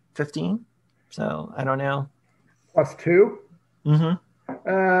 15. So I don't know. +2. Mm-hmm.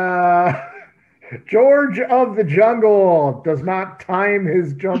 George of the Jungle does not time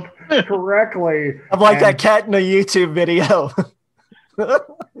his jump correctly. I'm like that cat in a YouTube video.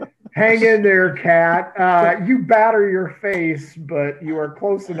 Hang in there, cat. You batter your face, but you are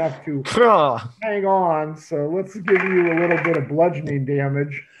close enough to hang on. So let's give you a little bit of bludgeoning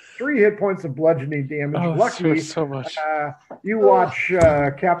damage. 3 hit points of bludgeoning damage. Oh, Lucky, so much. you watch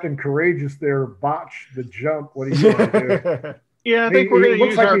Captain Courageous there botch the jump. What are you going to do? Yeah, I think we're going to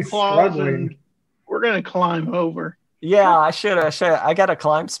use our he's claws struggling. and we're going to climb over. Yeah, I should. I got a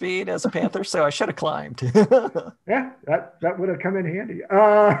climb speed as a panther, so I should have climbed. Yeah, that would have come in handy.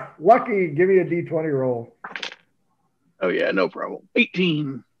 Lucky, give me a D20 roll. Oh, yeah, no problem.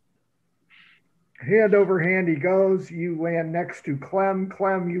 18. Hand over hand he goes. You land next to Clem.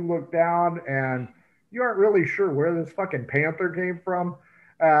 Clem, you look down and you aren't really sure where this fucking panther came from.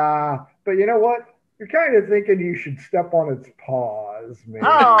 But you know what? You're kind of thinking you should step on its paws, maybe.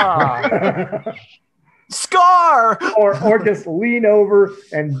 Scar! or just lean over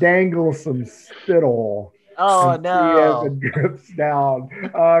and dangle some spittle. Oh, and no. see as it drips down.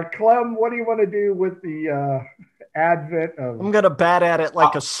 Clem, what do you want to do with the advent of... I'm going to bat at it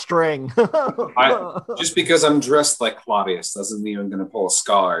like a string. Just because I'm dressed like Claudius doesn't mean I'm going to pull a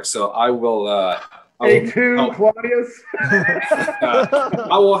Scar. So I will... A2, Claudius?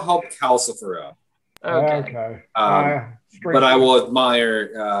 I will help Calcifer out. Okay. But I will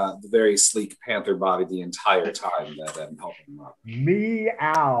admire the very sleek panther body the entire time that I'm helping him up.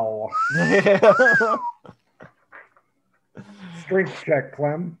 Meow. Strength check,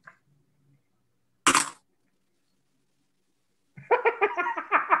 Clem.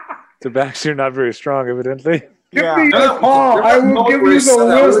 The backs are not very strong, evidently. Give me the paw. I will give you the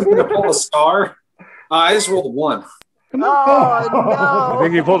I was going to wisdom. pull a Scar. I just rolled 1. Oh, no. I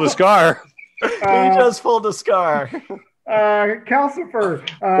think you pulled a Scar. You just pulled a Scar. Calcifer.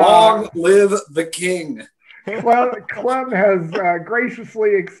 Long live the king. Clem has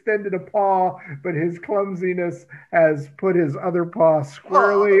graciously extended a paw, but his clumsiness has put his other paw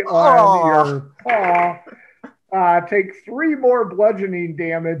squarely on your paw. Take 3 more bludgeoning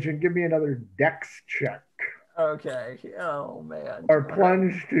damage and give me another dex check. Okay. Oh, man. Or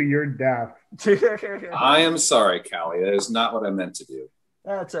plunge to your death. I am sorry, Callie. That is not what I meant to do.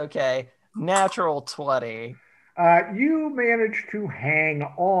 That's okay. Natural 20. You managed to hang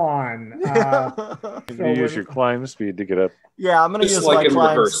on. You use your climb speed to get up. Yeah, I'm going to Just use like my in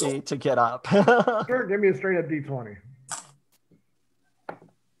climb rehearsal. speed to get up. Sure, give me a straight up D20.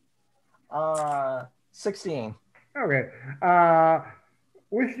 16. Okay.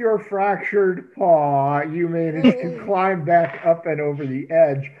 With your fractured paw, you managed to climb back up and over the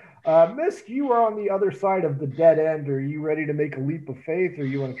edge. Misk, you are on the other side of the dead end. Are you ready to make a leap of faith, or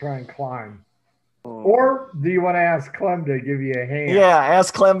you want to try and climb? Or do you want to ask Clem to give you a hand? Yeah,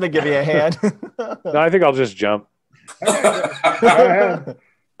 ask Clem to give you a hand. No, I think I'll just jump. Go ahead.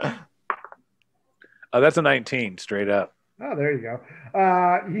 That's a 19, straight up. Oh, there you go.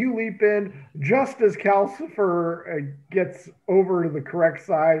 You leap in just as Calcifer gets over to the correct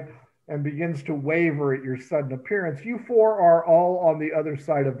side and begins to waver at your sudden appearance. You 4 are all on the other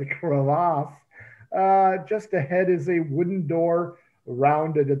side of the crevasse. Just ahead is a wooden door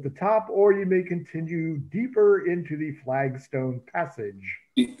rounded at the top, or you may continue deeper into the flagstone passage.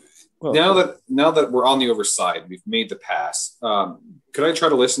 Well, Now that we're on the overside, we've made the pass. Could I try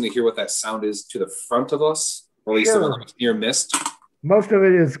to listen to hear what that sound is to the front of us? Or at least the one that was near mist? Most of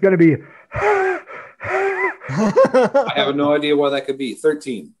it is going to be... I have no idea why that could be.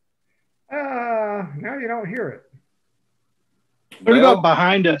 13. Now you don't hear it. What about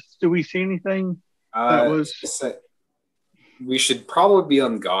behind us? Do we see anything? We should probably be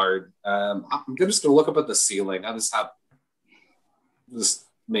on guard. I'm just going to look up at the ceiling. I'll just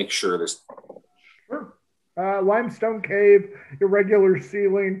make sure there's... Sure. Limestone cave, irregular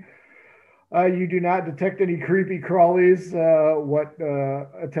ceiling. You do not detect any creepy crawlies, what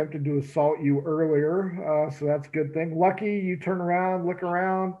attempted to assault you earlier. So that's a good thing. Lucky, you turn around, look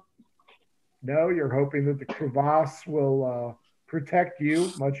around. No, you're hoping that the crevasse will protect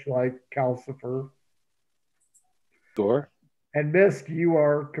you, much like Calcifer. Door. And Mist, you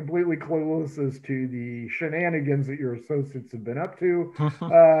are completely clueless as to the shenanigans that your associates have been up to.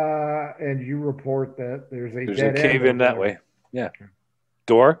 And you report that there's a dead cave end in that way. Yeah.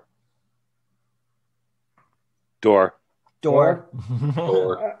 Door. Door. That's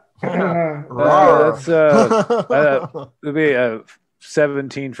it'll be a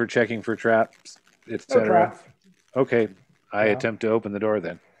 17 for checking for traps, etc. No traps. Okay, I attempt to open the door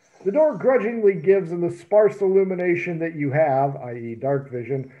then. The door grudgingly gives, in the sparse illumination that you have, i.e. dark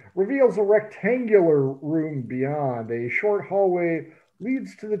vision, reveals a rectangular room beyond. A short hallway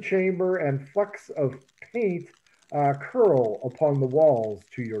leads to the chamber, and flecks of paint curl upon the walls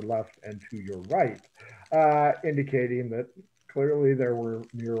to your left and to your right, indicating that clearly there were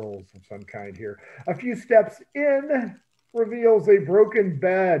murals of some kind here. A few steps in reveals a broken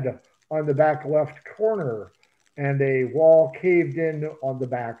bed on the back left corner and a wall caved in on the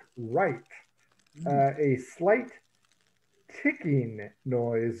back right. A slight ticking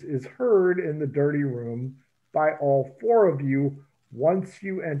noise is heard in the dirty room by all four of you once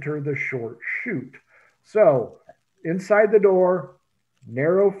you enter the short chute. So, inside the door,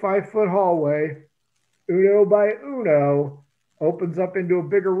 narrow 5-foot hallway, uno by uno, opens up into a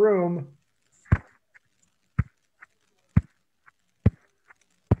bigger room.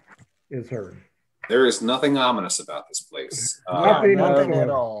 Is heard. There is nothing ominous about this place. Nothing at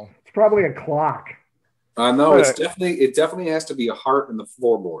all. It's probably a clock. No, it definitely has to be a heart in the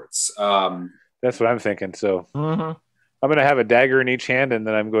floorboards. That's what I'm thinking. So I'm going to have a dagger in each hand, and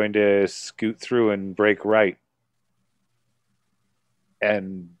then I'm going to scoot through and break right,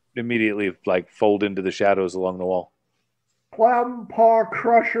 and immediately fold into the shadows along the wall. Clam, Paw,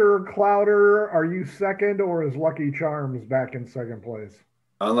 Crusher, Clouder, are you second, or is Lucky Charms back in second place?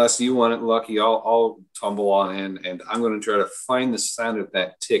 Unless you want it, Lucky, I'll tumble on in, and I'm going to try to find the sound of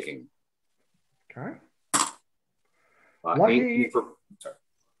that ticking. Okay. Lucky. Go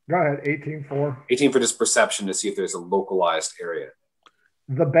ahead, 18 for. 18 for this perception to see if there's a localized area.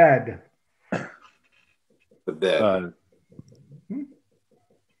 The bed. The bed.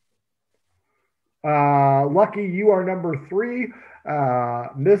 Lucky, you are number 3.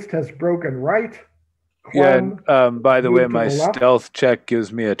 Mist has broken right. Clem, by the way, my stealth check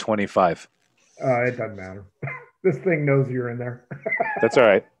gives me a 25. It doesn't matter. This thing knows you're in there. That's all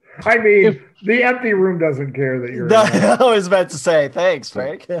right. I mean, the empty room doesn't care that you're in there. I was about to say, thanks,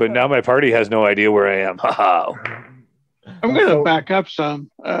 Frank. But now my party has no idea where I am. I'm going to back up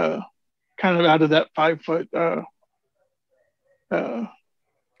some, kind of out of that 5-foot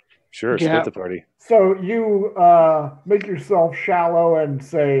Sure, gap. split the party. So you make yourself shallow and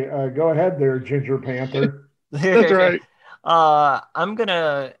say, go ahead there, Ginger Panther. That's right. I'm going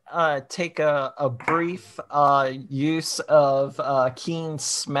to take a brief use of keen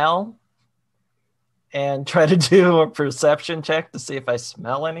smell and try to do a perception check to see if I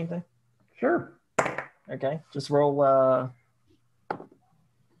smell anything. Sure. Okay, just roll.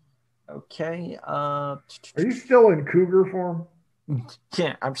 Okay. Are you still in cougar form?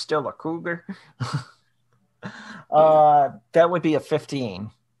 Yeah, I'm still a cougar. That would be a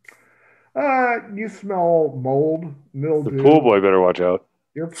 15. You smell mold, mildew. The pool boy better watch out.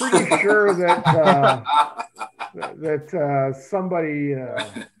 You're pretty sure that somebody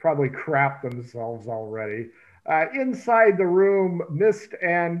probably crapped themselves already. Inside the room, Mist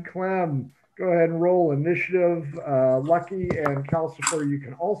and Clem, go ahead and roll initiative. Lucky and Calcifer, you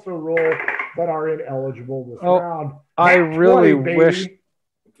can also roll, but are ineligible this round. I really wish.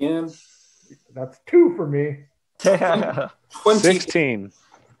 Again, that's 2 for me. 16.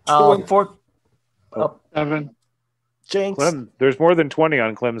 4. 7. Jinx. Clem, there's more than 20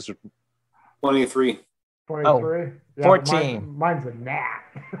 on Clem's. 23. 23. Yeah, 14. Mine's a gnat.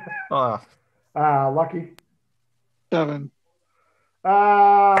 Lucky. 7.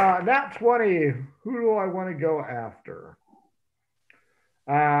 Nat 20. Who do I want to go after?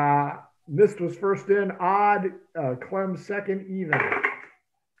 Mist was first in. Odd. Clem second. Even.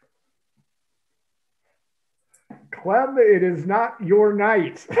 Clem, it is not your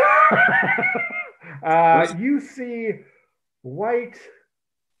night. You see a white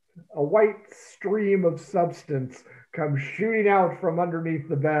stream of substance come shooting out from underneath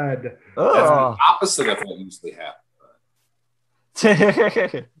the bed. That's Oh. the opposite of what usually happens.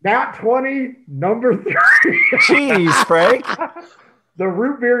 Nat 20, number 3. Jeez, Frank. The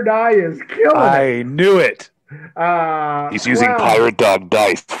root beer die is killing I knew it. it. He's using Clown, pirate dog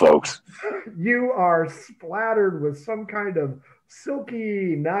dice, folks. You are splattered with some kind of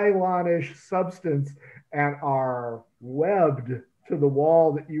silky nylonish substance and are webbed to the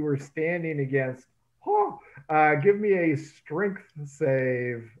wall that you were standing against. Oh, give me a strength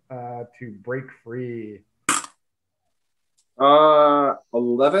save to break free.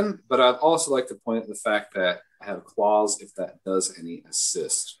 11, but I'd also like to point at the fact that I have claws if that does any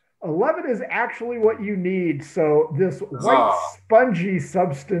assist. 11 is actually what you need. So this white spongy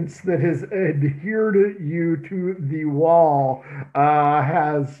substance that has adhered you to the wall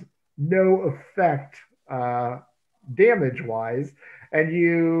has no effect damage-wise. And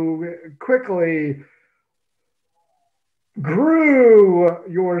you quickly grew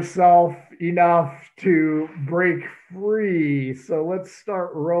yourself enough to break free. So let's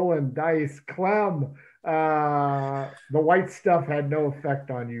start rolling dice. Clem, the white stuff had no effect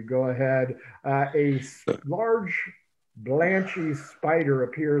on you. Go ahead. A large blanchy spider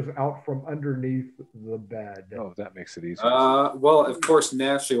appears out from underneath the bed. Oh, that makes it easier. Well, of course,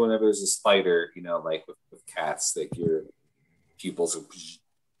 naturally, whenever there's a spider, like with cats, that your pupils are.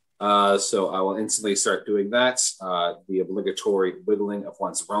 So I will instantly start doing that. The obligatory wiggling of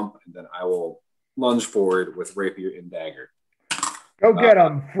one's rump, and then I will lunge forward with rapier and dagger. Go get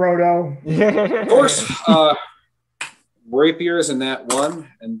him, Frodo. Of course, rapiers in that one,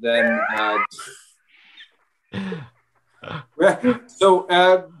 and then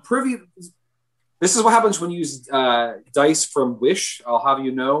this is what happens when you use dice from Wish. I'll have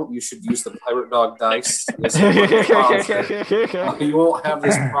you know you should use the pirate dog dice. You won't have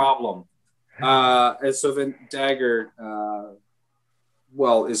this problem. And so then dagger,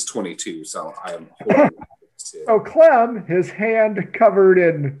 is 22. So I am holding. So Clem, his hand covered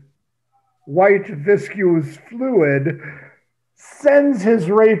in white viscous fluid, sends his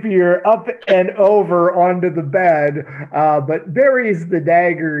rapier up and over onto the bed, but buries the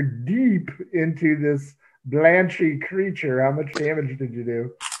dagger deep into this blanchy creature. How much damage did you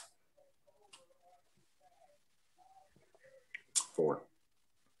do? 4.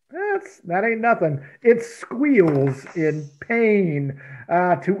 That ain't nothing. It squeals in pain.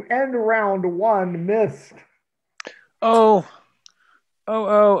 To end round 1, missed. Oh,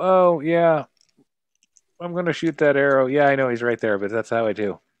 yeah. I'm going to shoot that arrow. Yeah, I know he's right there, but that's how I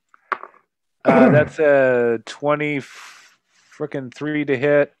do. That's a 23 to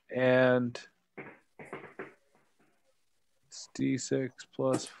hit, and it's D6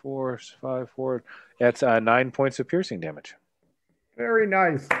 plus 4, 5, 4. That's 9 points of piercing damage. Very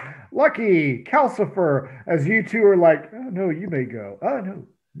nice. Lucky, Calcifer, as you two are like, oh, no, you may go. Oh, no,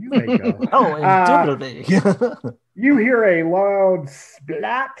 you may go. Oh, indubitably. You hear a loud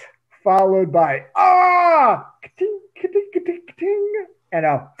splat followed by ka-ting, ka-ting, ka-ting, ka-ting, and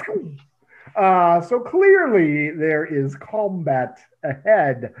a so clearly there is combat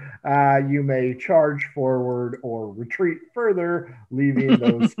ahead. You may charge forward or retreat further, leaving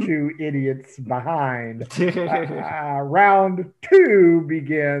those two idiots behind. Round 2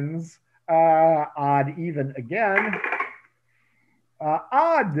 begins. Odd even again.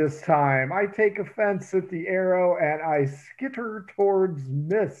 Odd this time. I take offense at the arrow and I skitter towards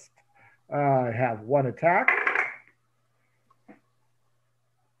Mist. I have 1 attack.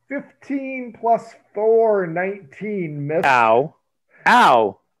 15 plus 4, 19. Mist. Ow.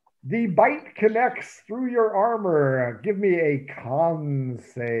 Ow. The bite connects through your armor. Give me a con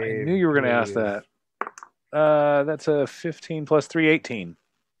save. I knew you were going to ask that. That's a 15 plus 3, 18.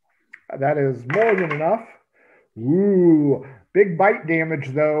 That is more than enough. Ooh. Big bite damage,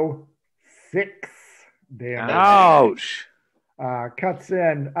 though. 6 damage. Ouch. Cuts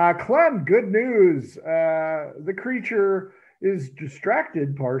in. Clem, good news. The creature is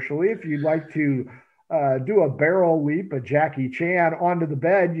distracted partially. If you'd like to do a barrel leap, a Jackie Chan, onto the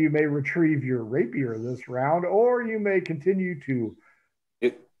bed, you may retrieve your rapier this round, or you may continue to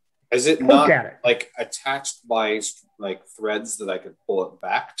Is it poke not at it. like attached by like threads that I could pull it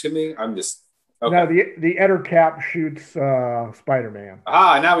back to me? I'm just okay. No, the Ettercap shoots Spider-Man.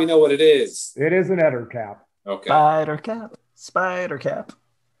 Now we know what it is. It is an Ettercap. Okay. Spider cap.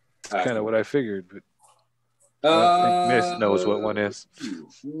 That's kind of what I figured, but I don't think Miss knows what one is.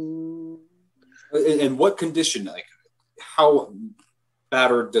 In what condition? Like, how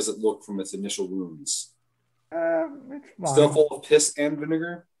battered does it look from its initial wounds? It's fine. Still full of piss and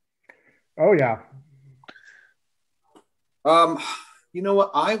vinegar? Oh, yeah. You know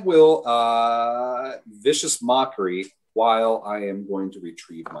what? I will vicious mockery while I am going to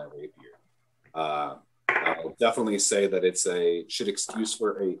retrieve my rapier. I'll definitely say that it's a shoot excuse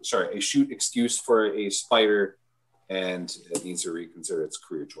for a spider, and it needs to reconsider its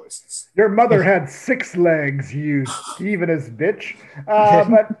career choices. Your mother had 6 legs, you Stevenus bitch.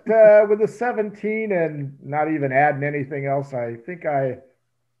 But with a 17 and not even adding anything else, I think I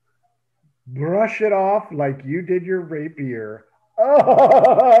brush it off like you did your rapier.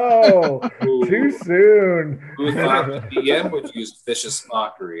 Oh, too soon. Who thought the DM would use vicious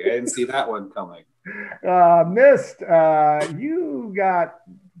mockery? I didn't see that one coming. Missed. You got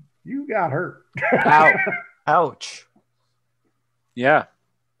hurt. Ow. Ouch. Yeah.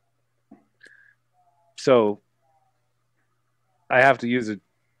 So I have to use a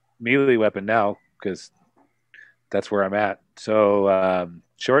melee weapon now because that's where I'm at. So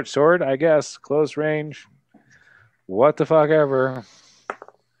short sword, I guess, close range. What the fuck ever.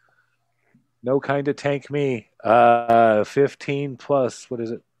 No kind of tank me. 15 plus, what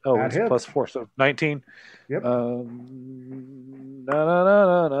is it? Oh, That it's hits. plus 4, so 19. Yep. No.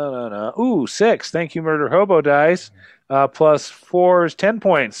 Ooh, 6. Thank you, Murder Hobo dice. Plus 4 is 10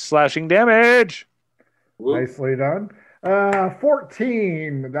 points. Slashing damage. Whoop. Nicely done.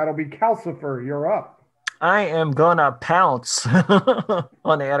 14. That'll be Calcifer. You're up. I am gonna pounce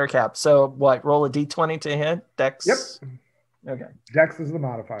on the adder cap. So what? Roll a d20 to hit. Dex. Yep. Okay. Dex is the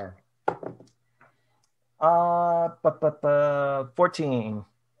modifier. 14.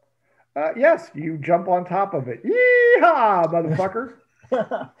 Yes, you jump on top of it. Yeehaw, motherfucker.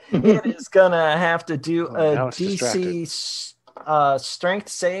 It is gonna have to do now a it's DC strength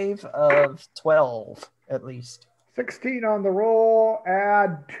save of 12 at least. 16 on the roll.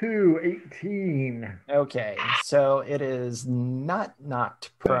 Add 2, 18. Okay, so it is not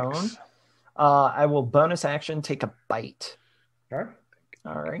knocked prone. Thanks. I will bonus action take a bite. Okay.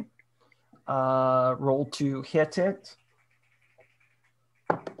 All right. Roll to hit it.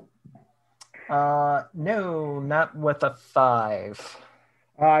 No, not with a 5.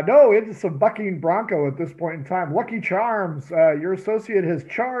 No, it's a bucking bronco at this point in time. Lucky Charms, your associate has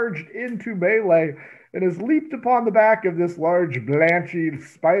charged into melee and has leaped upon the back of this large, blanchy,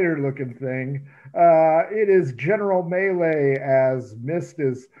 spider-looking thing. It is general melee as Mist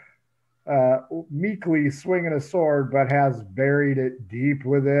is meekly swinging a sword, but has buried it deep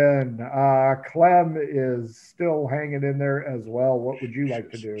within. Clem is still hanging in there as well. What would you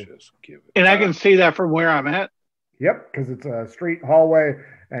like to do? Just give it. And I can see that from where I'm at. Yep, because it's a straight hallway,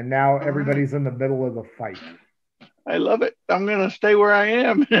 and now everybody's in the middle of the fight. I love it. I'm going to stay where I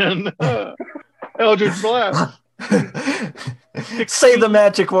am. And Eldritch Blast. Say the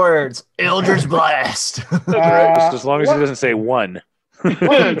magic words. Eldritch Blast. That's right. Just as long as it doesn't say 1.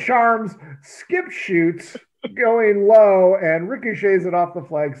 Lucky Charms skip shoots going low and ricochets it off the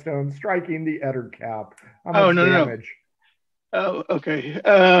flagstone, striking the Edder cap. How much No. damage? Oh, okay.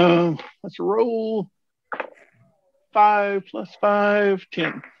 Let's roll 5 plus 5,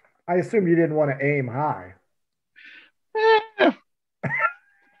 10. I assume you didn't want to aim high. Eh,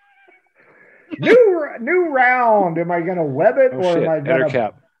 New round. Am I going to web it or shit. am I Edder going to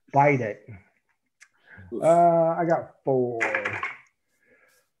cap. bite it? I got 4.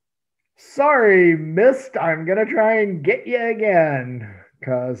 Sorry, Mist. I'm going to try and get you again.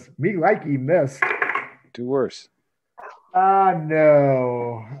 Because me like you missed. Do worse.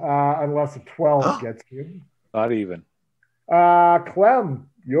 No. Unless a 12 gets you. Not even. Clem,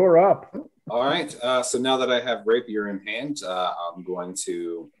 you're up. All right. So now that I have rapier in hand, I'm going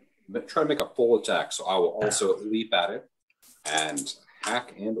to try to make a full attack. So I will also leap at it and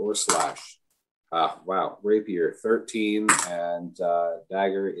hack and or slash. Wow. Rapier 13 and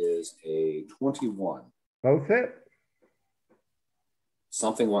dagger is a 21. Both hit.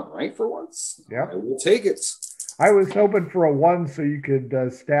 Something went right for once. Yep. I will take it. I was hoping for a 1 so you could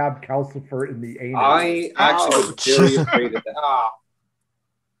stab Calcifer in the anus. I actually was very afraid of that.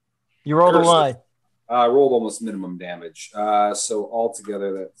 You rolled a Cursed. 1. I rolled almost minimum damage. So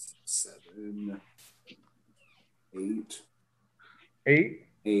altogether, that's 7, 8. 8?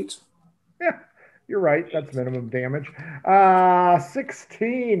 8. Yeah, you're right. That's minimum damage.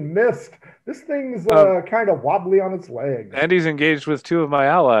 16 missed. This thing's kind of wobbly on its legs. Andy's engaged with 2 of my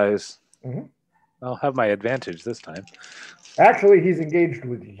allies. Mhm. I'll have my advantage this time. Actually, he's engaged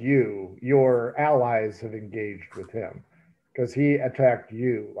with you. Your allies have engaged with him because he attacked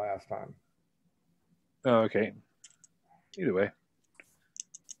you last time. Oh, okay. Either way.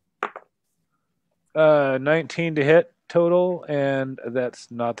 19 to hit total, and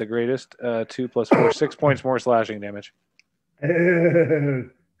that's not the greatest. 2 plus 4, 6 points more slashing damage.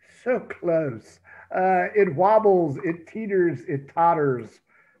 So close. It wobbles, it teeters, it totters.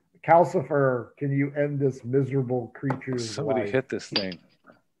 Calcifer, can you end this miserable creature's Somebody life? hit this thing.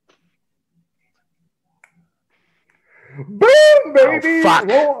 Boom, baby! fuck.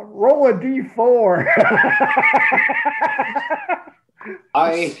 Roll a d4.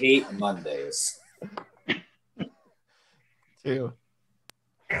 I hate Mondays. 2.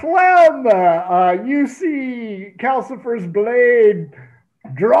 Clem, you see Calcifer's blade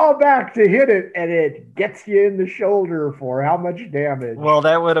draw back to hit it, and it gets you in the shoulder for how much damage? Well,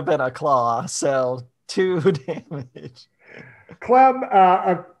 that would have been a claw, so 2 damage. Clem,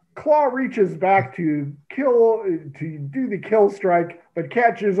 a claw reaches back to do the kill strike, but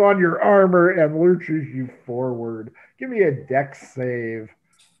catches on your armor and lurches you forward. Give me a dex save.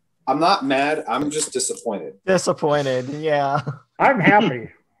 I'm not mad. I'm just disappointed. Disappointed, yeah. I'm happy.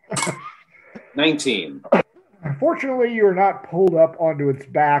 19. Fortunately, you are not pulled up onto its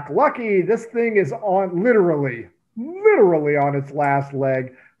back. Lucky, this thing is on literally on its last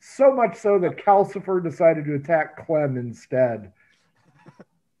leg. So much so that Calcifer decided to attack Clem instead.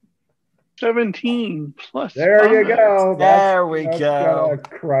 17 plus. There you 5. go. There we That's go. gonna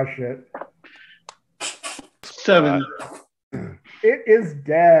crush it. 7. It is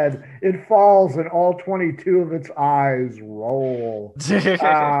dead. It falls, and all 22 of its eyes roll.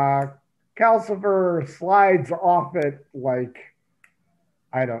 Calcifer slides off it like,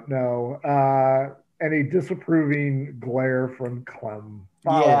 I don't know, any disapproving glare from Clem.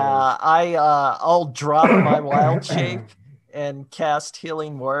 Yeah, I'll drop my wild shape and cast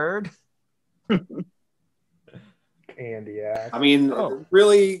Healing Word. Candy ass. I mean,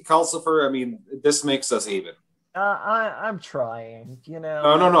 really, Calcifer, I mean, this makes us even. I'm trying, you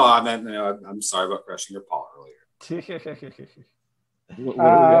know. No. I meant, I'm sorry about crushing your paw earlier.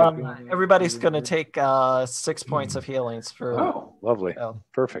 Everybody's going to take 6 points of healings for. Oh, lovely.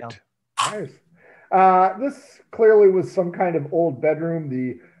 Perfect. Yeah. Nice. This clearly was some kind of old bedroom.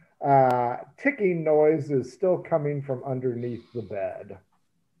 The ticking noise is still coming from underneath the bed.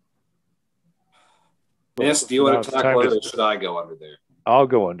 Yes, do you want to Now it's talk time about to- it, or should I go under there? I'll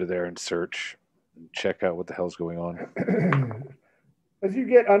go under there and search and check out what the hell's going on. As you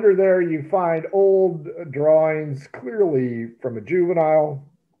get under there, you find old drawings, clearly from a juvenile.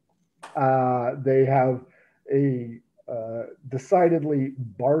 They have a decidedly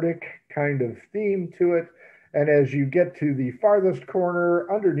bardic kind of theme to it. And as you get to the farthest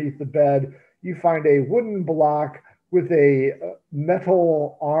corner underneath the bed, you find a wooden block with a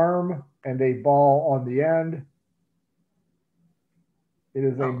metal arm and a ball on the end. It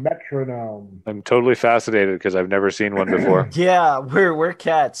is a metronome. I'm totally fascinated because I've never seen one before. Yeah, we're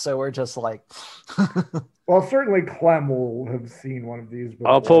cats, so we're just like. Well, certainly Clem will have seen one of these before.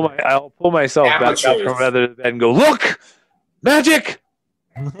 I'll pull myself back up from under the bed and go, look, magic.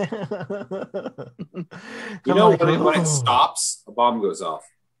 You know, when it stops, a bomb goes off.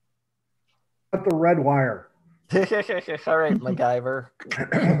 Cut the red wire. All right, MacGyver.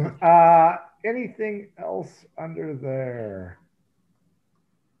 Anything else under there?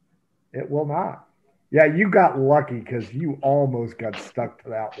 It will not. Yeah, you got lucky because you almost got stuck to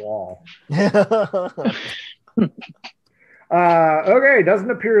that wall. Okay,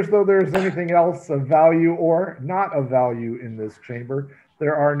 doesn't appear as though there's anything else of value or not of value in this chamber.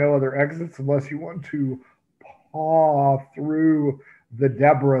 There are no other exits unless you want to paw through the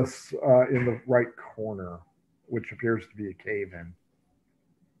debris in the right corner, which appears to be a cave-in.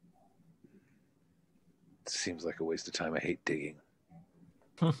 Seems like a waste of time. I hate digging.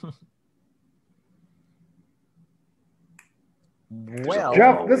 Well,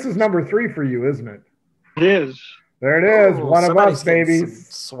 Jeff, this is number 3 for you, isn't it? It is. There it is. ooh, One of somebody's us, getting baby. some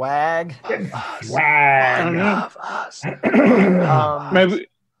swag. Swag. Of us.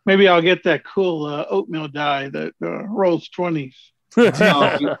 Maybe I'll get that cool oatmeal die that rolls 20s.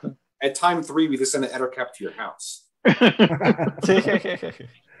 No, at time 3, we just send an Ettercap to your house. What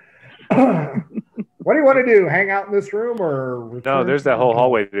do you want to do? Hang out in this room or No, there's that whole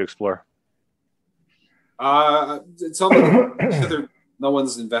hallway to explore. It's only no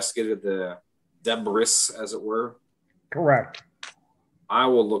one's investigated the debris, as it were. Correct. I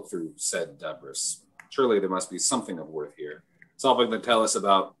will look through said debris. Surely there must be something of worth here. Something to tell us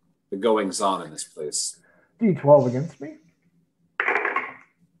about the goings on in this place. D12 against me.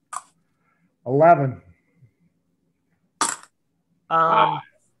 11.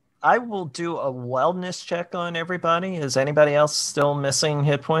 I will do a wellness check on everybody. Is anybody else still missing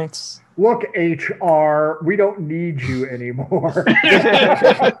hit points? Look, HR, we don't need you anymore.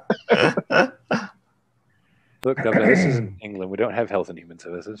 Look, Governor, this isn't England. We don't have health and human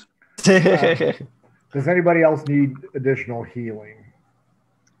services. Does anybody else need additional healing?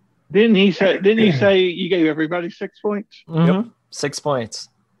 Didn't he say you gave everybody 6 points? Mm-hmm. 6 points.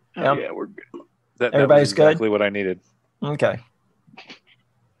 Oh, Yep. yeah, we're good. That Everybody's was exactly good? what I needed. Okay.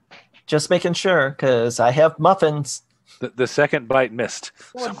 Just making sure, because I have muffins. The second bite missed.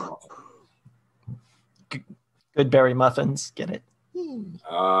 Good berry muffins. Get it?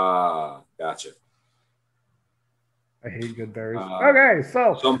 Gotcha. I hate good berries. Uh, Okay,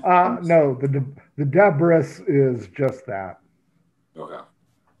 so no, the Debris is just that. Okay.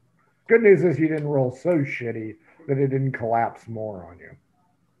 Good news is you didn't roll so shitty that it didn't collapse more on you.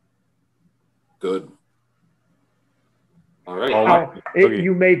 Good. All right.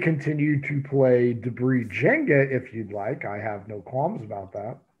 You may continue to play Debris Jenga if you'd like. I have no qualms about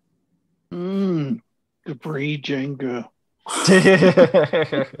that. Debris Jenga.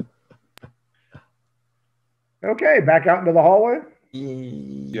 Okay, back out into the hallway.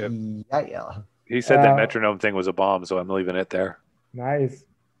 Yeah. He said that metronome thing was a bomb, so I'm leaving it there. Nice.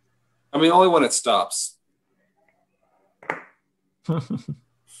 I mean, only when it stops.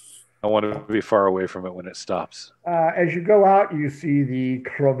 I want to be far away from it when it stops. As you go out, you see the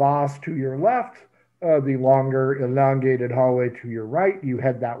crevasse to your left, the longer elongated hallway to your right. You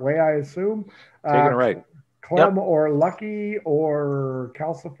head that way, I assume. Taking it right. Clem or Lucky or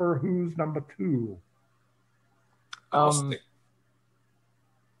Calcifer, who's number 2? I'll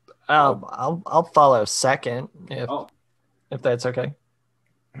follow second if that's okay.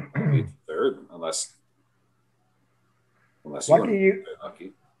 Third, unless Lucky,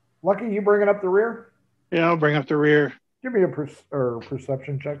 Lucky, you bringing up the rear? Yeah, I'll bring up the rear. Give me a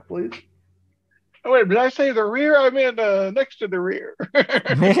perception check, please. Oh, wait, did I say the rear? I meant next to the rear.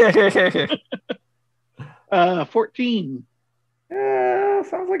 14. Yeah,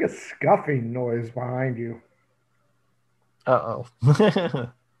 sounds like a scuffing noise behind you. Uh-oh.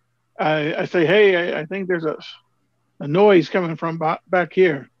 I say, hey, I think there's a noise coming from back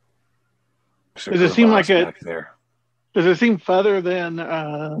here. Does it seem like it? Does it seem further than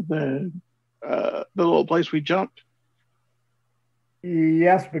the little place we jumped?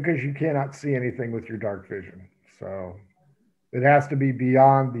 Yes, because you cannot see anything with your dark vision. So it has to be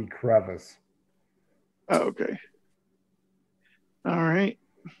beyond the crevice. Oh, okay. All right.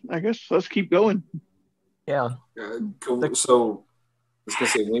 I guess let's keep going. Yeah. So I was going to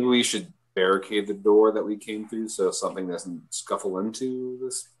say, maybe we should barricade the door that we came through so something doesn't scuffle into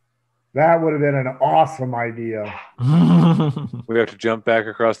this. That would have been an awesome idea. We have to jump back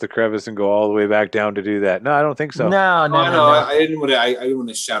across the crevice and go all the way back down to do that. No, I don't think so. No. I didn't want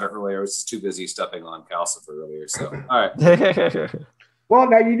to shout at her earlier. I was just too busy stepping on Calcifer earlier. So, all right. Well,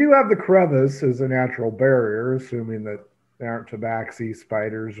 now you do have the crevice as a natural barrier, assuming that there aren't tabaxi,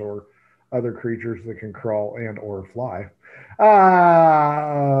 spiders, or other creatures that can crawl and or fly.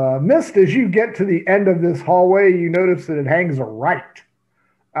 Mist, as you get to the end of this hallway, you notice that it hangs a right.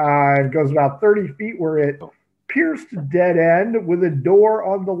 It goes about 30 feet where it appears to dead end with a door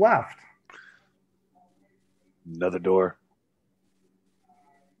on the left. Another door.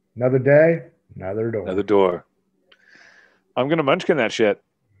 Another day, another door. Another door. I'm going to munchkin that shit.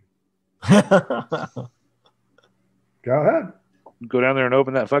 Go ahead. Go down there and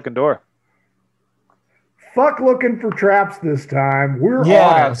open that fucking door. Fuck looking for traps this time. We're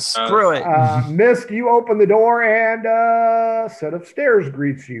on it. Screw it. Mist, you open the door and a set of stairs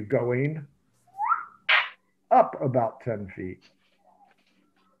greets you going up about 10 feet.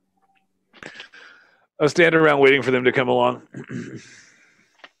 I'll stand around waiting for them to come along.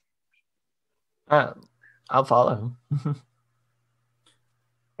 I'll follow.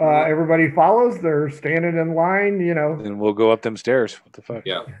 Everybody follows. They're standing in line, And we'll go up them stairs. What the fuck?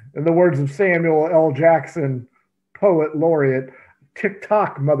 Yeah. In the words of Samuel L. Jackson, poet laureate,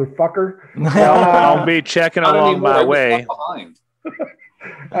 tick-tock, motherfucker. I'll be checking along my way.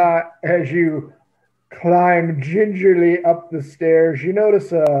 As you climb gingerly up the stairs, you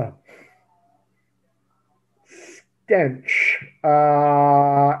notice a stench.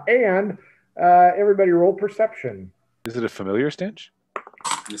 And everybody roll perception. Is it a familiar stench?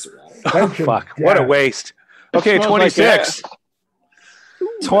 Oh, fuck. What a waste. Okay, 26. Like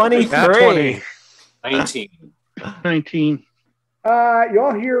 23. 19.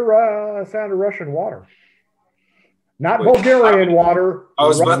 Y'all hear a sound of Russian water. Not Bulgarian water. I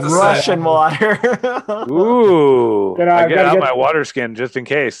was about to say. Russian water. Ooh. I get out my water skin just in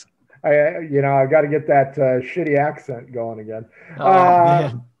case. I've got to get that shitty accent going again.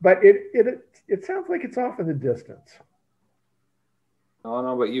 Man. But it sounds like it's off in the distance. I don't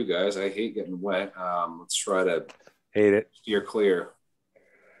know about you guys. I hate getting wet. Let's try to hate it. Steer clear.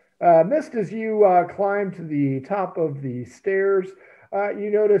 Mist, as you climb to the top of the stairs,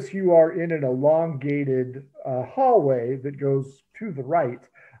 you notice you are in an elongated hallway that goes to the right.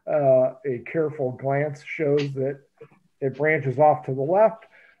 A careful glance shows that it branches off to the left,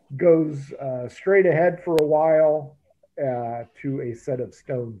 goes straight ahead for a while to a set of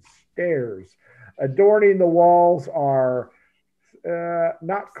stone stairs. Adorning the walls are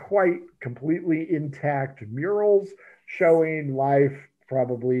not quite completely intact murals showing life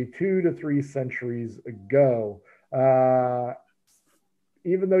probably 2 to 3 centuries ago.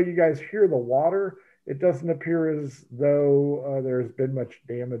 Even though you guys hear the water, it doesn't appear as though there's been much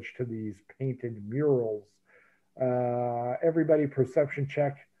damage to these painted murals. Everybody, perception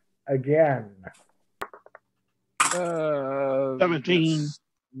check again. 17.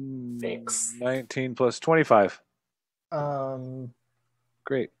 19 plus 25.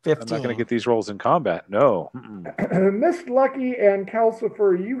 Great. 15. I'm not going to get these rolls in combat. No. Miss Lucky and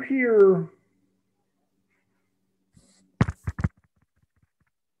Calcifer, you hear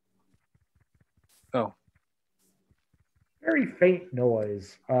very faint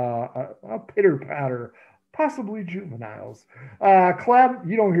noise, a pitter patter, possibly juveniles. Clem,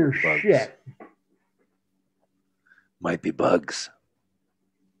 you don't hear Bugs. shit. Might be bugs.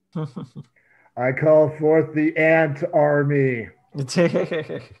 I call forth the ant army. Mist,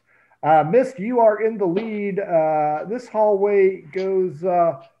 you are in the lead. This hallway goes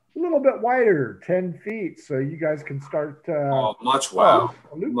a little bit wider, 10 feet, so you guys can start. Much wow.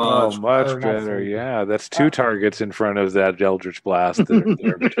 Much better. Yeah, that's 2 targets in front of that Eldritch Blast that are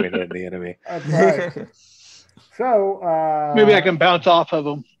there between it and the enemy. That's right. So maybe I can bounce off of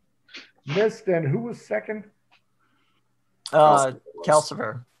them. Mist, and who was second?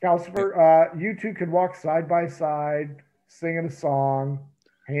 Calcifer. Calcifer. You two can walk side by side, singing a song,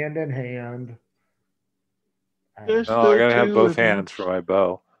 hand in hand. Oh, I gotta have both hands for my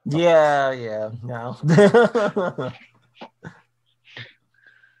bow. Yeah, no.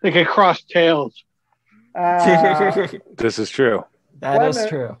 They can cross tails. This is true. That is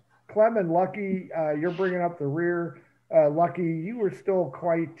true. Clem and Lucky, you're bringing up the rear. Lucky, you were still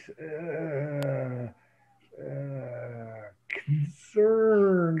quite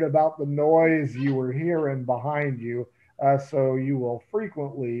concerned about the noise you were hearing behind you, so you will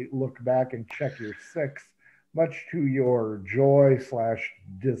frequently look back and check your 6. Much to your joy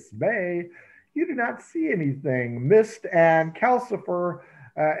 / dismay, you do not see anything. Mist and Calcifer,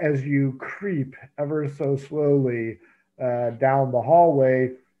 as you creep ever so slowly down the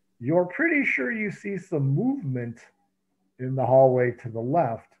hallway, you're pretty sure you see some movement in the hallway to the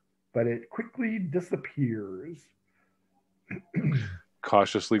left, but it quickly disappears.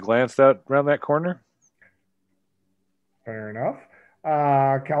 Cautiously glanced out around that corner. Fair enough.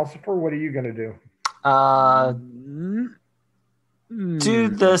 Calcifer, what are you going to do? Do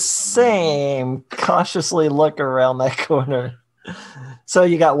the same. Cautiously look around that corner. So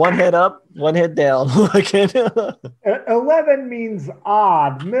you got 1 hit up, 1 hit down. 11 means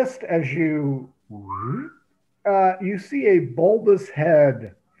odd. Mist, as you see a bulbous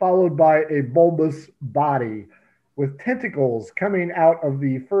head followed by a bulbous body with tentacles coming out of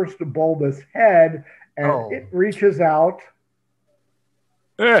the first bulbous head, and it reaches out.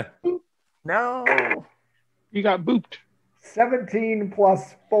 No. You got booped. 17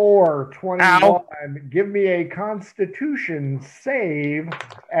 plus 4, 21. Ow. Give me a Constitution save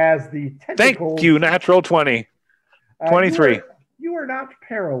as the tentacles. Thank you, natural 20. 23. You are not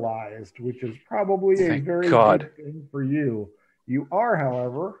paralyzed, which is probably a Thank very God. good thing for you. You are,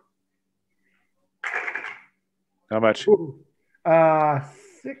 however. How much?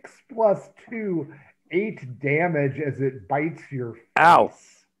 6 plus 2, 8 damage as it bites your face. Ow.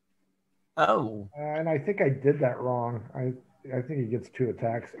 Oh. And I think I did that wrong. I think he gets 2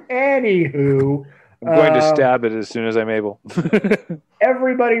 attacks. Anywho. I'm going to stab it as soon as I'm able.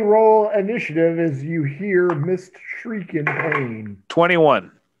 Everybody roll initiative as you hear Mist shriek in pain.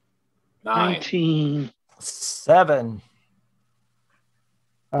 21. 19. 7.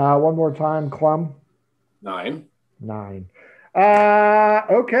 One more time, Clum. 9. 9.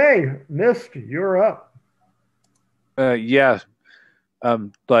 Okay, Mist, you're up. Yeah.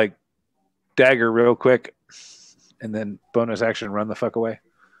 Like dagger real quick, and then bonus action run the fuck away.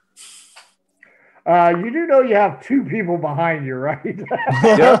 You do know you have 2 people behind you, right?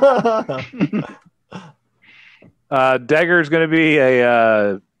 Dagger is going to be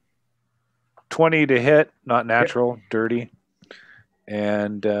a 20 to hit, not natural, dirty.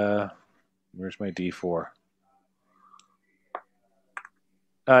 And where's my D4?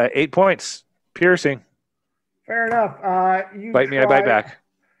 8 points, piercing. Fair enough. Bite me, I bite back.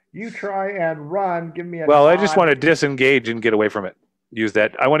 You try and run. Give me a. Well, I just want to disengage and get away from it. Use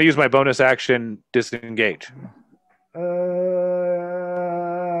that. I want to use my bonus action, disengage. You're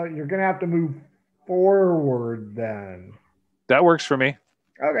gonna have to move forward then. That works for me.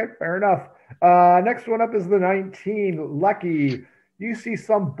 Okay, fair enough. Next one up is the 19. Lucky. You see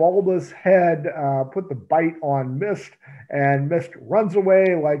some bulbous head put the bite on Mist, and Mist runs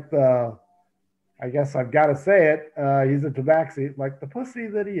away like the, I guess I've got to say it, he's a tabaxi, like the pussy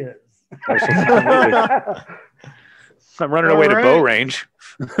that he is. I'm running away to bow range.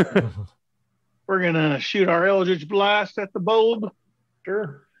 We're going to shoot our Eldritch Blast at the bulb.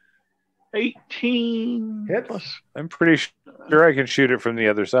 Sure. 18 hits. Plus, I'm pretty sure I can shoot it from the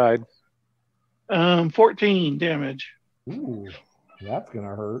other side. 14 damage. Ooh, that's going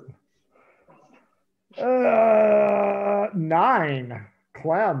to hurt. 9.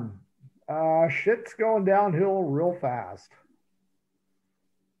 Clem. Shit's going downhill real fast.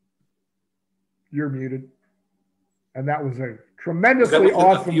 You're muted. And that was a tremendously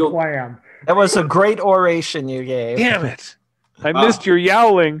awesome plan. That was a great oration you gave. Damn it. I missed your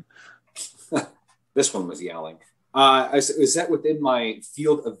yowling. This one was yowling. Is that within my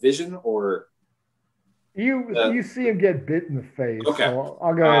field of vision, or you see him get bit in the face? Okay, so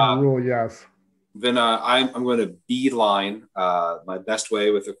I'll go ahead and rule yes. Then I'm going to beeline my best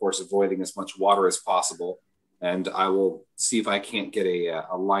way with, of course, avoiding as much water as possible, and I will see if I can't get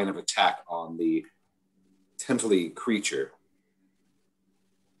a line of attack on the tentacly creature.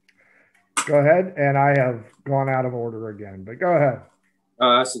 Go ahead, and I have gone out of order again, but go ahead.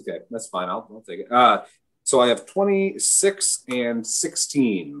 That's okay. That's fine. I'll take it. So I have 26 and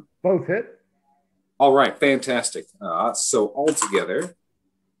 16. Both hit. All right, fantastic. So altogether,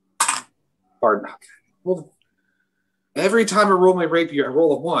 pardon. Well, every time I roll my rapier, I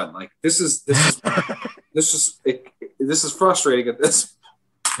roll a 1. Like this is this is frustrating at this.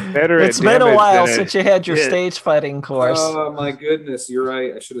 It's been a while since you had your stage fighting course. Oh my goodness, you're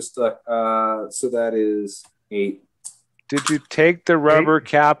right. I should have stuck. So that is 8. Did you take the rubber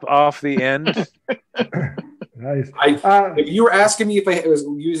cap off the end? Nice. If you were asking me if I was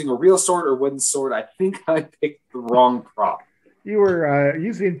using a real sword or wooden sword, I think I picked the wrong prop. You were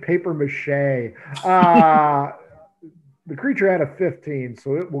using paper mache. The creature had a 15,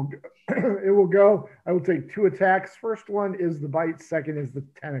 so it will go. I will take 2 attacks. First one is the bite. Second is the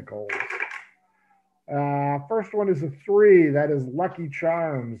tentacles. First one is a 3. That is Lucky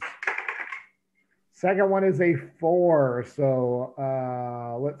Charms. Second one is a 4. So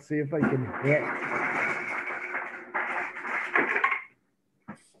let's see if I can hit.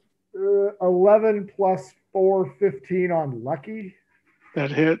 11 plus 4, 15 on Lucky.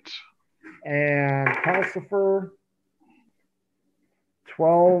 That hits. And Calcifer,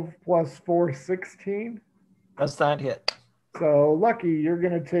 12 plus 4, 16. Does that hit? So, Lucky, you're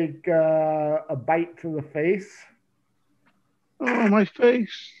going to take a bite to the face. Oh, my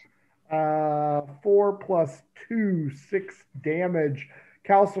face. 4 plus 2, 6 damage.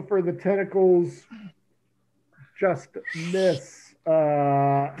 Calcifer, the tentacles just miss.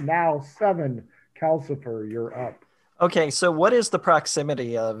 Now 7. Calcifer, you're up. Okay, so what is the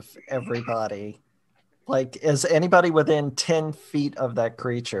proximity of everybody? Like, is anybody within 10 feet of that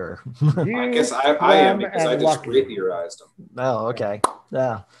creature? I guess I am, because I just rapierized him. Oh, okay.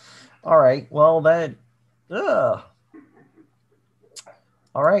 Yeah. All right. Well, that... All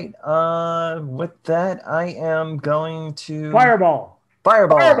right. With that, I am going to... Fireball.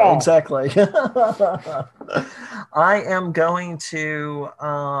 Exactly. I am going to,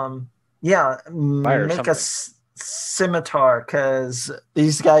 make a scimitar, because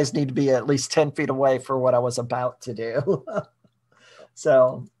these guys need to be at least 10 feet away for what I was about to do.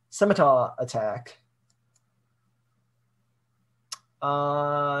 So, scimitar attack.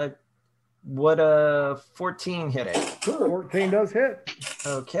 Would a 14 hit it? 14 does hit.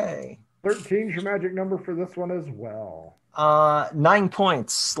 Okay. 13 is your magic number for this one as well. 9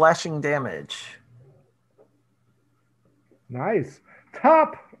 points, slashing damage. Nice.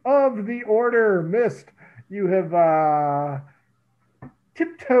 Top of the order, Mist. You have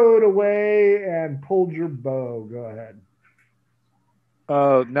tiptoed away and pulled your bow. Go ahead.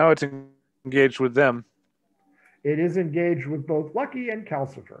 Now it's engaged with them. It is engaged with both Lucky and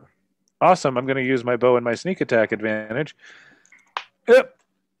Calcifer. Awesome. I'm going to use my bow and my sneak attack advantage. Yep.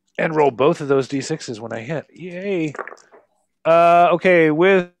 And roll both of those d6s when I hit. Yay. Okay,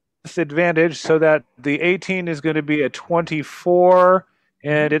 with advantage, so that the 18 is going to be a 24,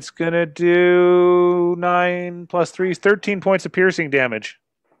 and it's going to do 9 plus 3 is 13 points of piercing damage.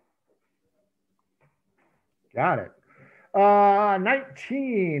 Got it.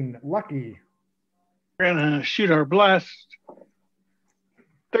 19, Lucky. We're going to shoot our blast.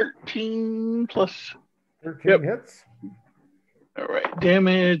 13 plus. 13 hits. All right.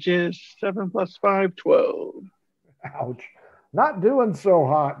 Damage is 7 plus 5, 12. Ouch. Not doing so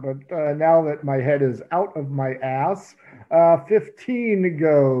hot, but now that my head is out of my ass, 15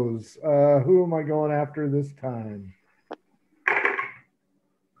 goes. Who am I going after this time?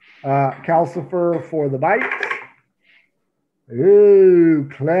 Calcifer for the bite. Ooh,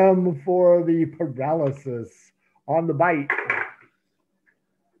 Clem for the paralysis on the bite.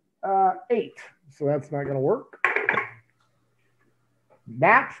 8. So that's not going to work.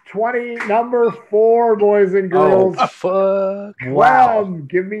 Nat 20, number 4, boys and girls. Oh, fuck. Wow. Clem,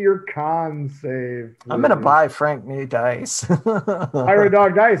 give me your con save. Please. I'm going to buy Frank new dice. Pyro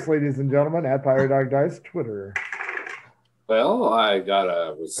Dog Dice, ladies and gentlemen, at Pyro Dog Dice Twitter. Well, I got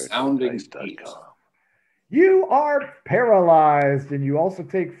a resounding 8. You are paralyzed, and you also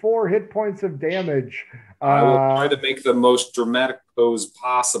take 4 hit points of damage. I will try to make the most dramatic pose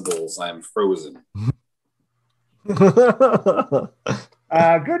possible as I'm frozen.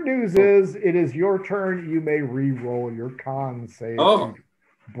 Good news is it is your turn. You may re-roll your con save to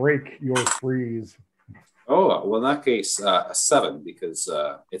break your freeze. Oh, well, in that case, a 7, because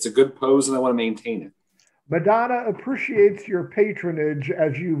it's a good pose and I want to maintain it. Madonna appreciates your patronage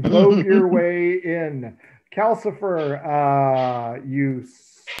as you vogue your way in. Calcifer, you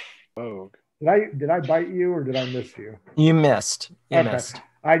vogue. Did I bite you or did I miss you? You missed. You Okay. missed.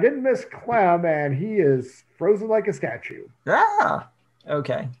 I didn't miss Clem, and he is frozen like a statue. Ah,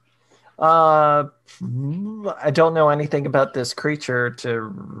 okay. I don't know anything about this creature to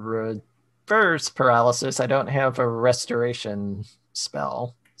reverse paralysis. I don't have a restoration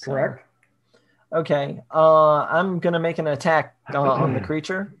spell. So. Correct. Okay. I'm going to make an attack on the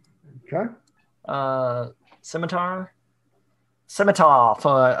creature. Okay. Scimitar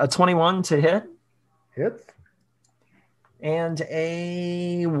for a 21 to hit. Hits. And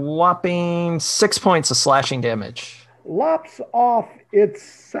a whopping 6 points of slashing damage. Lops off its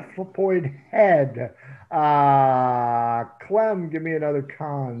cephalopoid head. Clem, give me another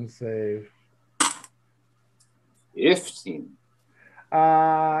con save. 15.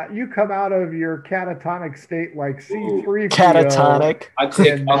 You come out of your catatonic state like C3PO. Catatonic. I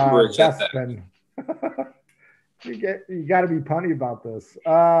take umbrage at that. Bespin. You got to be punny about this.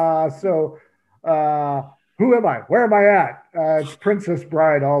 Who am I? Where am I at? It's Princess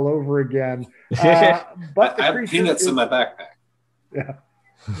Bride all over again. But I have peanuts in my backpack. Yeah,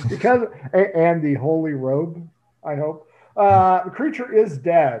 because and the holy robe. I hope the creature is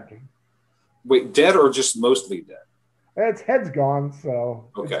dead. Wait, dead or just mostly dead? Its head's gone, so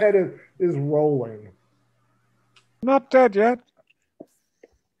Okay. its head is rolling. Not dead yet.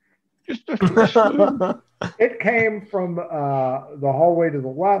 It came from the hallway to the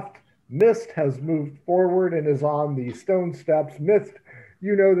left. Mist has moved forward and is on the stone steps. Mist,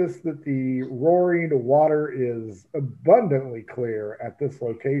 you notice that the roaring water is abundantly clear at this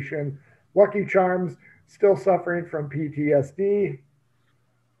location. Lucky Charms, still suffering from PTSD.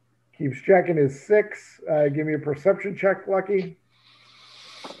 Keeps checking his 6. Give me a perception check, Lucky.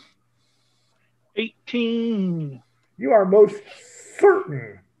 18. You are most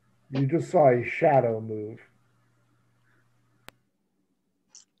certain you just saw a shadow move.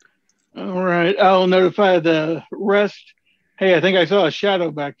 All right. I'll notify the rest. Hey, I think I saw a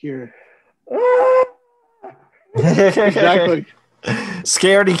shadow back here. Exactly.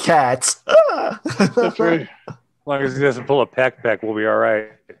 Scaredy cats. That's right. As long as he doesn't pull a peck, we'll be all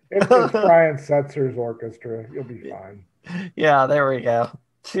right. It's Brian Setzer's orchestra. You'll be fine. Yeah, there we go.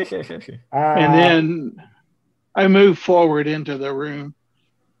 And then I move forward into the room.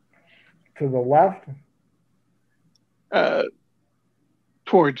 To the left?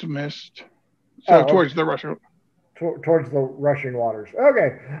 Towards Mist. So towards the Russian. Towards the rushing waters.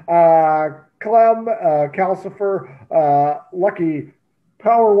 Okay. Clem, Calcifer, Lucky,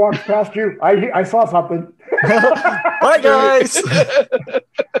 Power walks past you. I saw something. Bye, guys.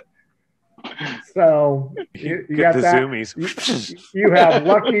 So you Get got the that. zoomies. You have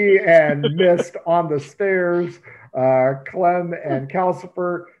Lucky and Mist on the stairs. Clem and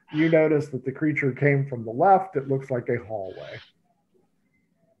Calcifer, you notice that the creature came from the left. It looks like a hallway.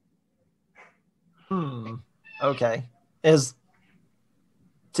 Okay.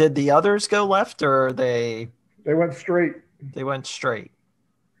 Did the others go left or they went straight? They went straight.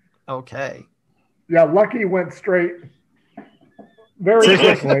 Okay. Yeah, Lucky went straight very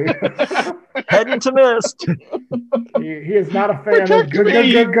quickly. Heading to Mist. He is not a fan of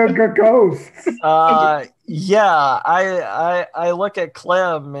good ghosts. Yeah, I look at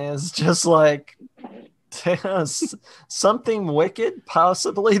Clem as just like something wicked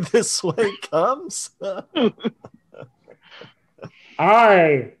possibly this way comes.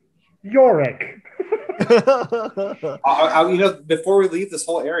 Yorick. Before we leave this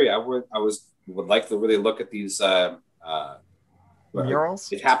whole area, I would like to really look at these Murals?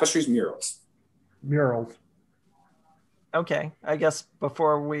 Tapestries, murals. Murals. Okay, I guess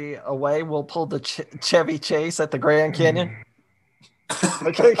before we away, we'll pull the Chevy Chase at the Grand Canyon.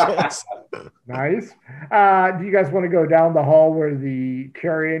 Okay, yes. Nice. Do you guys want to go down the hall where the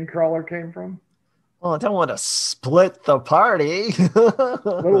carrion crawler came from? Well, I don't want to split the party. A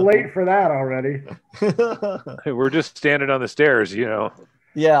little late for that already. We're just standing on the stairs, you know.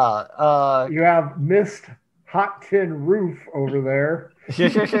 Yeah. You have missed hot tin roof over there.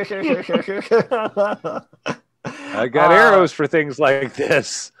 I got arrows for things like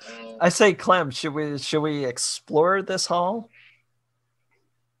this. I say, Clem, should we explore this hall?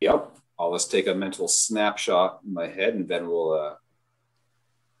 Yep. Let's take a mental snapshot in my head, and then we'll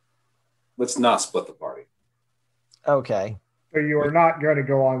let's not split the party. Okay. So you are not going to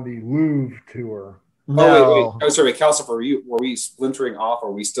go on the Louvre tour. No. Oh, wait. Oh, sorry, Calcifer, were we splintering off, or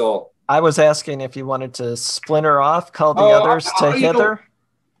are we still? I was asking if you wanted to splinter off, call the others to hither.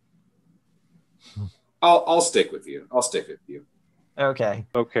 I'll stick with you. Okay.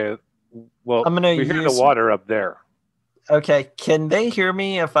 Okay. Well, I'm gonna we hear the water up there. Okay. Can they hear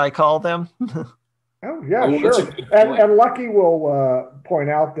me if I call them? Oh, yeah, sure. And Lucky will point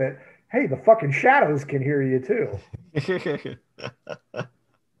out that, hey, the fucking shadows can hear you too.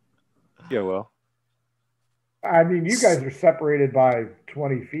 Yeah, well. I mean, you guys are separated by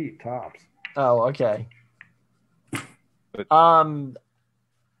 20 feet tops. Oh, okay. But I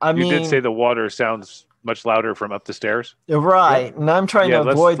you mean, did say the water sounds much louder from up the stairs. Right, and I'm trying to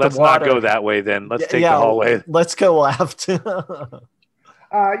avoid the water. Let's not go that way then. Let's take the hallway. Let's go left. You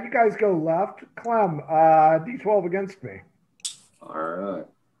guys go left. Clem, D12 against me. All right.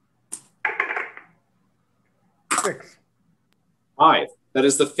 6. 5. That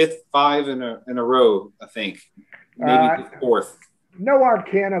is the 5th 5 in a row, I think. Maybe the 4th. No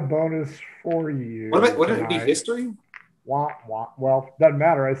Arcana bonus for you. What would it be? History? Wah, wah. Well, doesn't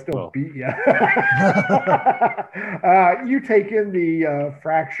matter. I still beat you. You take in the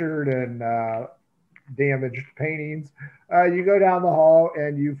fractured and damaged paintings. You go down the hall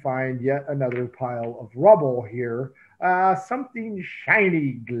and you find yet another pile of rubble here. Something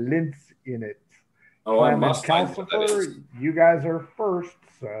shiny glints in it. Oh, I must find what that is. You guys are first,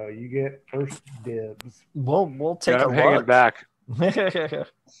 so you get first dibs. We'll take a I'm hanging back.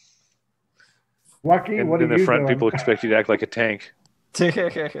 Lucky, and what are in the you front, doing? people expect you to act like a tank.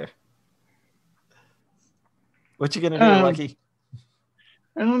 What you gonna do, Lucky?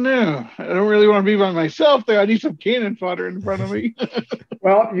 I don't know. I don't really want to be by myself there. I need some cannon fodder in front of me.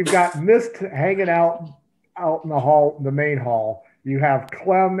 Well, you've got Mist hanging out in the hall, the main hall. You have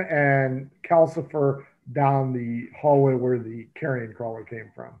Clem and Calcifer down the hallway where the carrion crawler came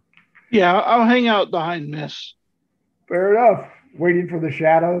from. Yeah, I'll hang out behind Miss. Fair enough. Waiting for the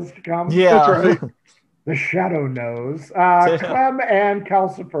shadows to come. Yeah. That's right. The shadow knows. Clem and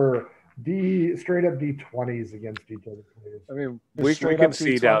Calcifer, straight up D20s against each other, please. I mean, we can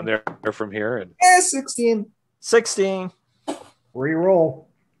see down there from here. And 16. 16. Reroll.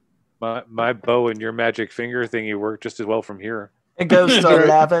 My bow and your magic finger thingy work just as well from here. It goes to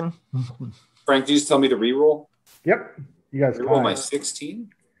 11. Frank, did you just tell me to reroll? Yep. You guys reroll my 16.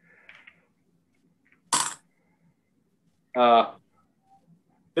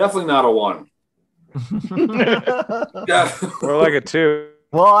 Definitely not a 1. Or like a 2.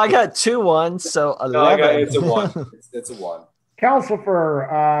 Well, I got 2 1s, so 11. It's a 1. It's a 1.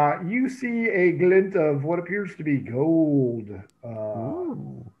 Calcifer, you see a glint of what appears to be gold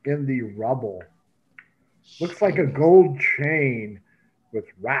in the rubble. Looks like a gold chain with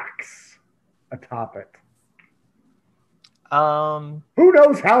racks atop it. Who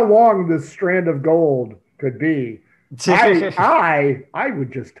knows how long this strand of gold could be? I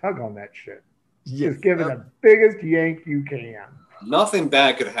would just tug on that shit. Just give it the biggest yank you can. Nothing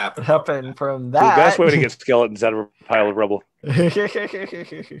bad could happen from that. The best way to get skeletons out of a pile of rubble.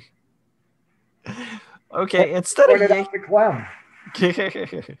 Okay, instead of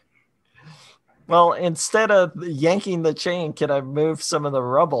well, instead of yanking the chain, can I move some of the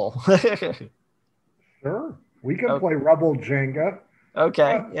rubble? Sure. We can play rubble Jenga.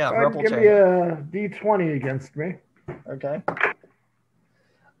 Okay, rubble give Jenga. Give me a D20 against me. Okay.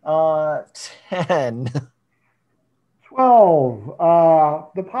 10. 12.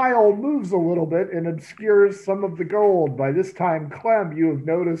 The pile moves a little bit and obscures some of the gold. By this time, Clem, you have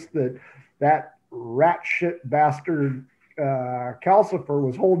noticed that rat shit bastard Calcifer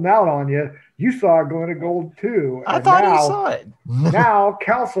was holding out on you. You saw a glint of gold too. I thought he saw it. Now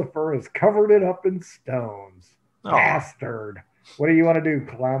Calcifer has covered it up in stones. Oh. Bastard. What do you want to do,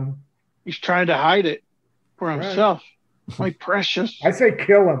 Clem? He's trying to hide it for himself. My precious. I say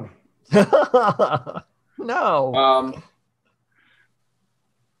kill him. No.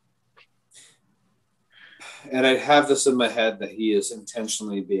 and I have this in my head that he is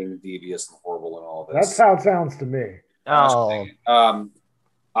intentionally being devious and horrible in all this. That's how it sounds to me. Oh,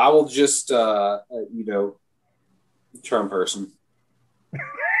 I will just, charm person.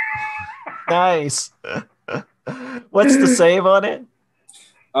 nice. What's the save on it?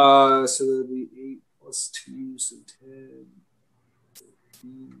 So that'd be 8 plus 2, so 10,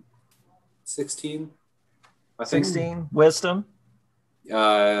 15, 16. I think. 16. Wisdom?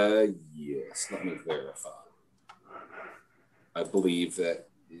 Yes, let me verify. I believe that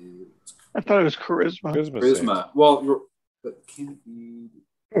it's I thought it was charisma. charisma. Well, but can't it be?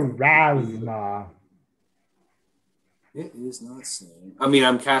 Charisma. It is not saying. I mean,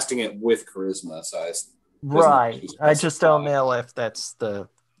 I'm casting it with charisma, so Right. I just don't know if that's the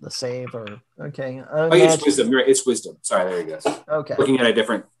save or okay. Oh, it's wisdom. You're right. It's wisdom. Sorry, there you go. Okay. Looking at a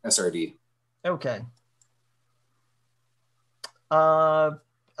different SRD. Okay.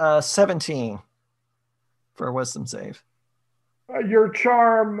 17 for a wisdom save. Your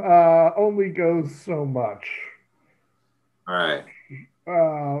charm only goes so much. All right.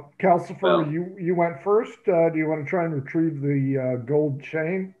 Calcifer, Well. you went first. Do you want to try and retrieve the gold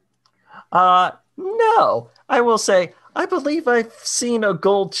chain? No. I will say, I believe I've seen a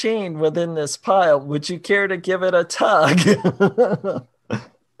gold chain within this pile. Would you care to give it a tug?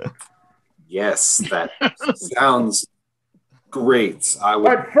 Yes, that sounds great. I would.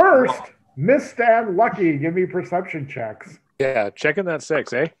 But first, Mist and Lucky, give me perception checks. Yeah, checking that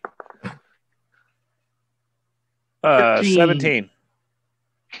 6, eh? 13. 17.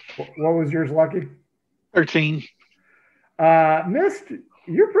 What was yours, Lucky? 13. Mist,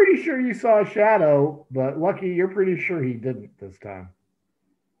 you're pretty sure you saw a shadow, but Lucky, you're pretty sure he didn't this time.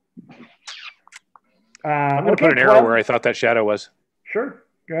 I'm going to put an arrow where I thought that shadow was. Sure,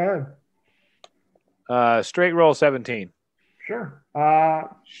 go ahead. Straight roll 17. Sure.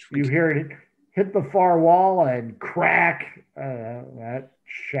 You hear it hit the far wall and crack. That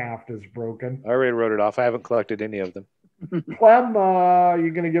shaft is broken. I already wrote it off. I haven't collected any of them. Clem,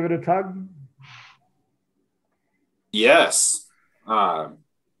 you going to give it a tug? Yes. Would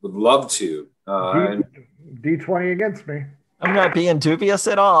love to. D20 against me. I'm not being dubious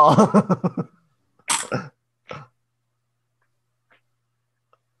at all.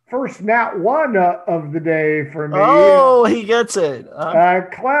 First nat one of the day for me. Oh, he gets it.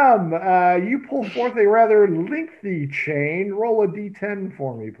 Clem, you pull forth a rather lengthy chain. Roll a d10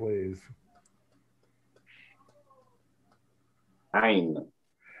 for me, please. 9.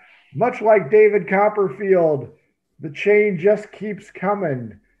 Much like David Copperfield, the chain just keeps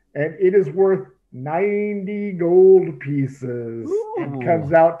coming, and it is worth 90 gold pieces. It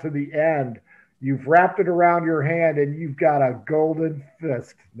comes out to the end. You've wrapped it around your hand, and you've got a golden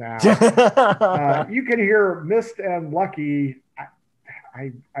fist now. You can hear Mist and Lucky.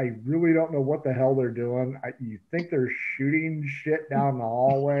 I really don't know what the hell they're doing. You think they're shooting shit down the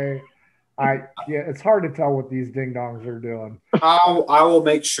hallway? It's hard to tell what these ding dongs are doing. I will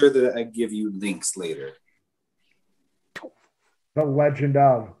make sure that I give you links later. The legend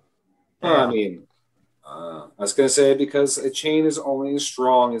of. I mean, I was going to say because a chain is only as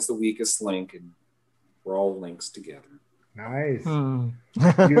strong as the weakest link, and we're all links together. Nice.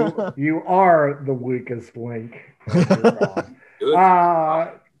 You are the weakest link.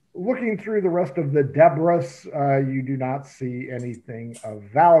 Good. Looking through the rest of the Debris, you do not see anything of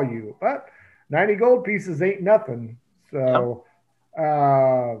value, but 90 gold pieces ain't nothing. So,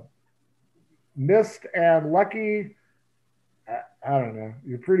 Mist and Lucky, I don't know.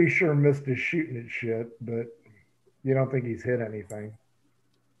 You're pretty sure Mist is shooting at shit, but you don't think he's hit anything.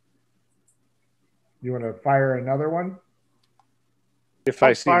 You want to fire another one? If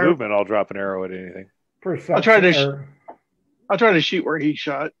I see movement, I'll drop an arrow at anything. Perception. I'll try to shoot where he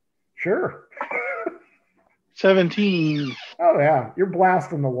shot. Sure. 17. Oh, yeah. You're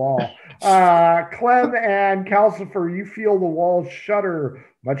blasting the wall. Clem and Calcifer, you feel the walls shudder,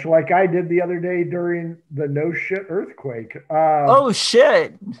 much like I did the other day during the no-shit earthquake. Oh,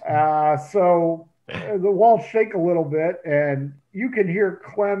 shit. So the walls shake a little bit, and you can hear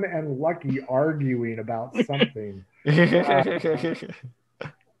Clem and Lucky arguing about something. What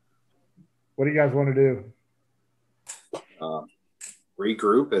do you guys want to do?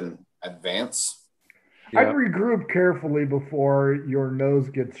 Regroup and advance. I'd regroup carefully before your nose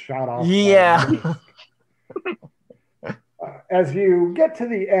gets shot off. Yeah. As you get to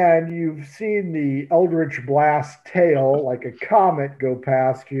the end, you've seen the Eldritch Blast tail like a comet go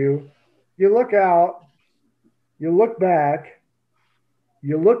past you. You look out, you look back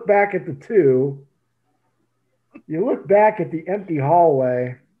at the two, you look back at the empty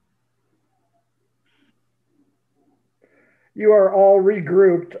hallway, You are all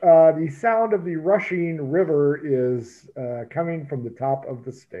regrouped. The sound of the rushing river is coming from the top of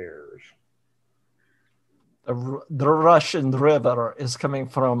the stairs. The Russian river is coming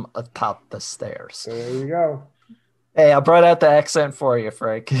from atop the stairs. There you go. Hey, I brought out the accent for you,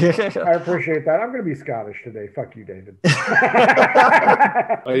 Frank. I appreciate that. I'm going to be Scottish today. Fuck you, David.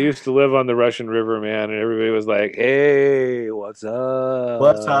 I used to live on the Russian River, man, and everybody was like, "Hey, what's up?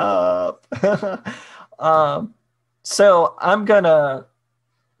 What's up?" So I'm gonna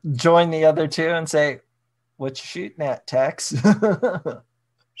join the other two and say, "What you shooting at, Tex?"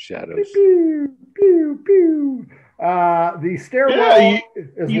 Shadows. Pew, pew, pew. The stairwell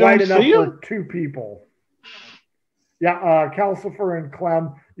is wide enough for two people. Yeah, Calcifer and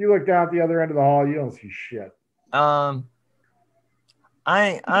Clem, you look down at the other end of the hall, you don't see shit. I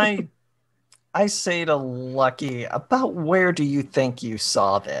say to Lucky, about where do you think you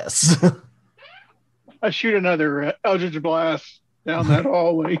saw this? I shoot another Eldritch Blast down that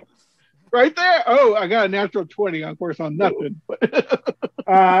hallway. Right there. Oh, I got a natural 20, of course, on nothing.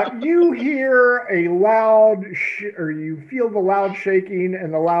 You hear a loud, or you feel the loud shaking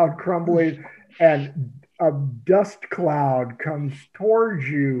and the loud crumbling, and a dust cloud comes towards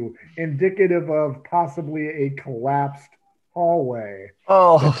you, indicative of possibly a collapsed hallway.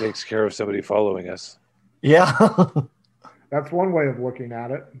 Oh, that takes care of somebody following us. Yeah. That's one way of looking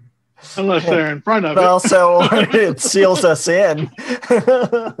at it. Unless they're in front of but it. Also, it seals us in.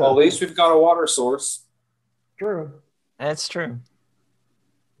 Well, at least we've got a water source. True. That's true.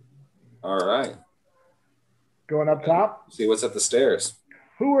 All right. Going up top? See what's up the stairs.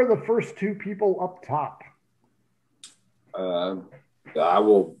 Who are the first two people up top? I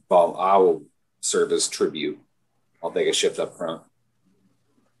will serve as tribute. I'll take a shift up front.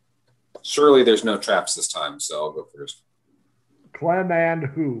 Surely there's no traps this time, so I'll go first. Clem and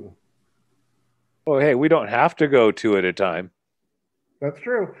who? Oh, hey, we don't have to go two at a time. That's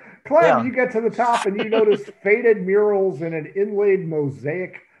true. Clem, You get to the top and you notice faded murals and an inlaid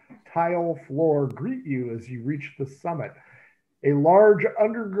mosaic tile floor greet you as you reach the summit. A large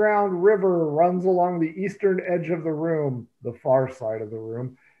underground river runs along the eastern edge of the room, the far side of the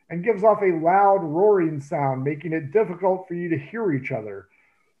room, and gives off a loud roaring sound, making it difficult for you to hear each other.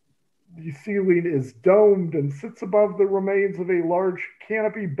 The ceiling is domed and sits above the remains of a large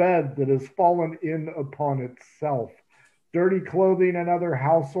canopy bed that has fallen in upon itself. Dirty clothing and other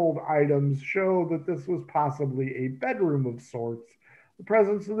household items show that this was possibly a bedroom of sorts. The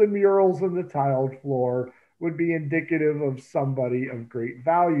presence of the murals and the tiled floor would be indicative of somebody of great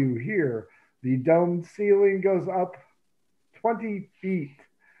value here. The domed ceiling goes up 20 feet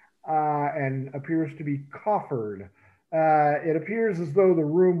and appears to be coffered. It appears as though the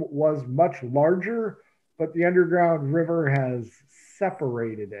room was much larger, but the underground river has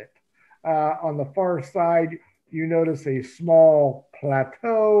separated it. On the far side, you notice a small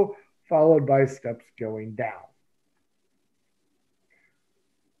plateau followed by steps going down.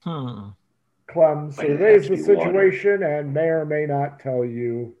 Clem surveys the situation and may or may not tell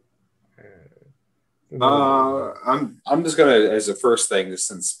you. I'm just gonna, as a first thing,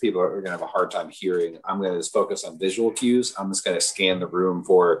 since people are gonna have a hard time hearing, I'm gonna just focus on visual cues. I'm just gonna scan the room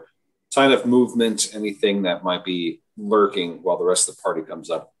for sign of movement, anything that might be lurking while the rest of the party comes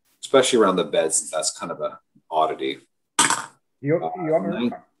up, especially around the bed, since that's kind of an oddity. Sorry,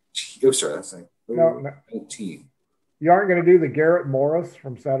 that's like 19. You aren't going to do the Garrett Morris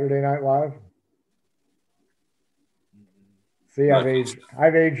from Saturday Night Live? See, I've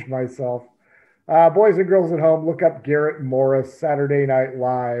aged myself. Boys and girls at home, look up Garrett Morris Saturday Night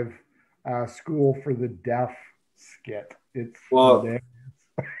Live School for the Deaf skit. It's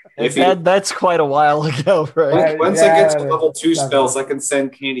that's quite a while ago, right? Once I get to level 2 spells, I can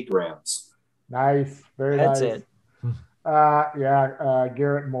send candygrams. Nice, very nice. That's it.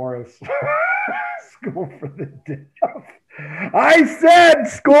 Garrett Morris. School for the Deaf. I said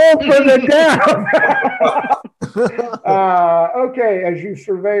school for the deaf. Okay, as you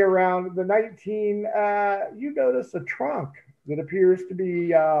survey around the 19, you notice a trunk that appears to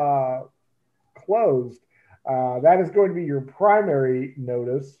be closed. That is going to be your primary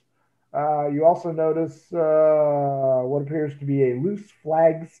notice. You also notice what appears to be a loose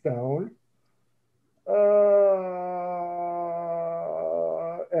flagstone.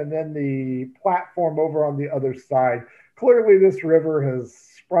 And then the platform over on the other side. Clearly, this river has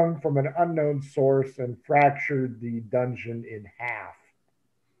sprung from an unknown source and fractured the dungeon in half.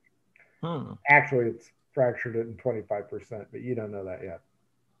 Actually, it's fractured it in 25%, but you don't know that yet.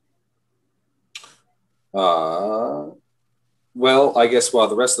 Well, I guess while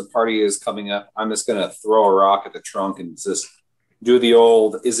the rest of the party is coming up, I'm just going to throw a rock at the trunk and just Do the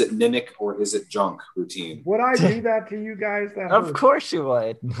old "is it mimic or is it junk" routine. Would I do that to you guys? That Of hurts. course you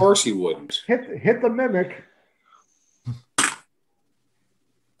would. Of course you wouldn't. Hit the mimic.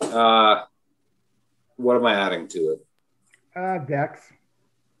 What am I adding to it? Dex.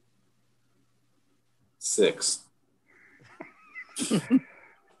 6.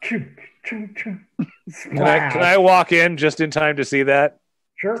 Can Can I walk in just in time to see that?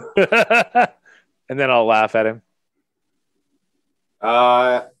 Sure. And then I'll laugh at him.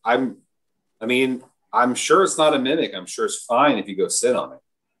 I'm sure it's not a mimic. I'm sure it's fine if you go sit on it.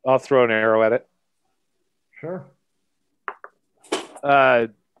 I'll throw an arrow at it. Sure.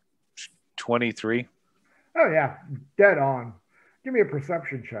 23. Oh yeah, dead on. Give me a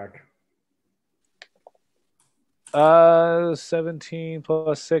perception check. 17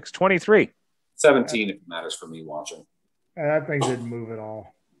 plus 6, 23. 17 if it matters for me watching. That thing didn't move at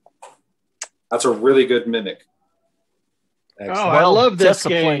all. That's a really good mimic. Oh, I love this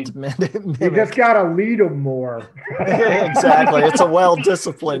game. You just gotta lead them more. Exactly. It's a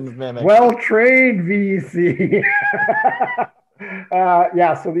well-disciplined mimic. Well-trained VC.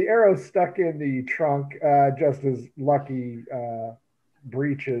 So the arrow's stuck in the trunk, just as Lucky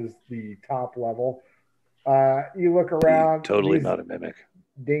breaches the top level. You look around. Totally not a mimic.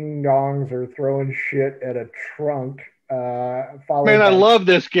 Ding-dongs are throwing shit at a trunk. Man, I love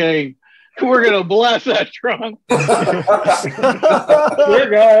this game. We're going to bless that trunk. Sure,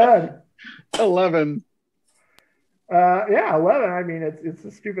 go ahead. 11. 11. I mean, it's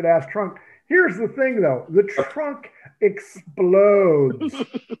a stupid-ass trunk. Here's the thing, though. The trunk explodes.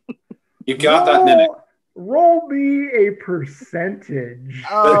 You got that mimic. Roll me a percentage.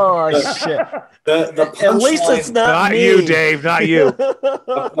 Oh, shit. At least it's not me. You, Dave. Not you.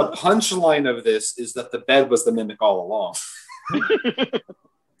 The punchline of this is that the bed was the mimic all along.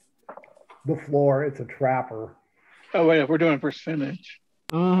 The floor. It's a trapper. Oh, wait. We're doing percentage.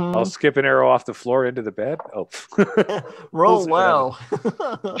 Mm-hmm. I'll skip an arrow off the floor into the bed. Oh. Roll low.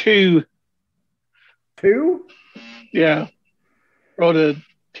 2. 2? Yeah. Rolled a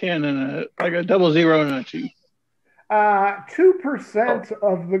 10 and a double 0 and a 2. 2%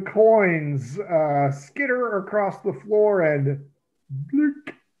 of the coins skitter across the floor and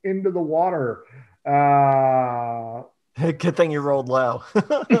blink into the water. Good thing you rolled low.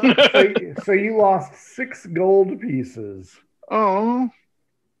 So you lost 6 gold pieces. Oh.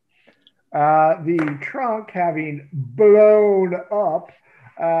 The trunk, having blown up,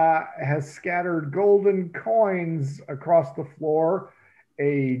 has scattered golden coins across the floor,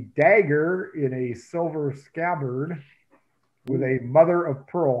 a dagger in a silver scabbard with a mother of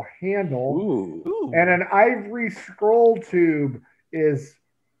pearl handle, Ooh. and an ivory scroll tube is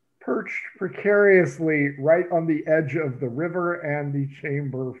perched precariously right on the edge of the river and the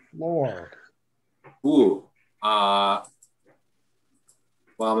chamber floor. Ooh. Well,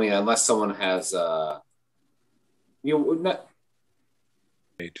 I mean, unless someone has, not. Mage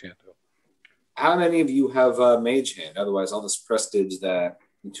hand. How many of you have Mage Hand? Otherwise, I'll just prestige that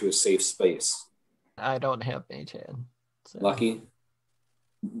into a safe space. I don't have Mage Hand. So. Lucky.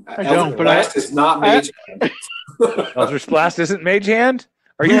 I don't, but it's not Mage Hand. Eldritch Blast isn't Mage Hand?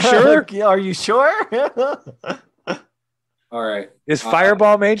 Are you sure? Are you sure? All right. Is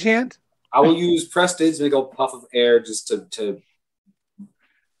Fireball Mage Hand? I will use prestige to make a puff of air just to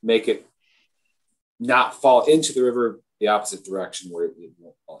make it not fall into the river the opposite direction where it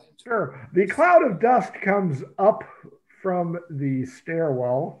won't fall into. Sure. The cloud of dust comes up from the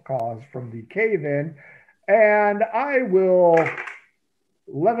stairwell caused from the cave-in, and I will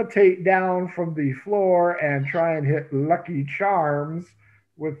levitate down from the floor and try and hit Lucky Charms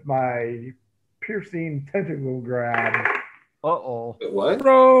with my piercing tentacle grab. Uh-oh. What?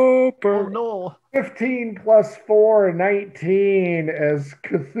 Oh, no. 15 plus 4, 19, as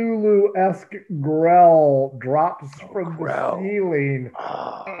Cthulhu-esque Grell drops from the ceiling.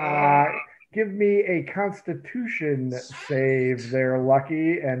 Give me a Constitution save there,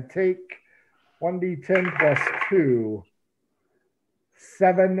 Lucky, and take 1d10 plus 2.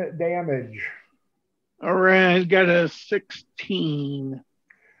 7 damage. All right, got a 16.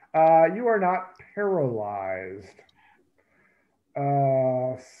 You are not paralyzed.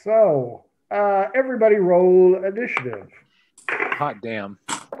 Everybody roll initiative. Hot damn.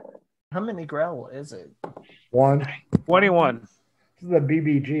 How many growl is it? 1. 21. This is the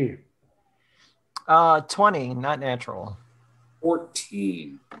BBG. 20, not natural.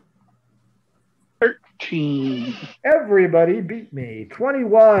 14. 13. Everybody beat me.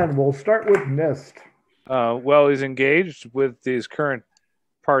 21. We'll start with Mist. Well, he's engaged with his current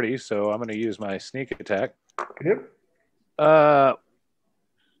party, so I'm going to use my sneak attack. Yep.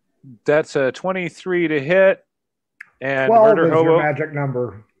 That's a 23 to hit And 12 Murder is Hobo. your magic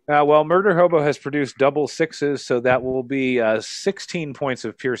number. Well, Murder Hobo has produced double sixes, so that will be 16 points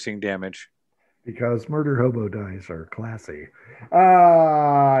of piercing damage. Because Murder Hobo dice are classy.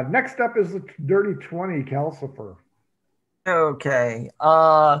 Next up is the Dirty 20, Calcifer. Okay.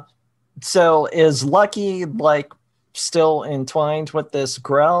 So is Lucky like still entwined with this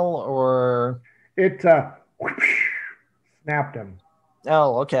Grell, or It snapped him.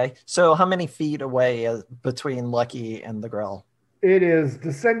 Oh, okay. So how many feet away between Lucky and the Grell? It is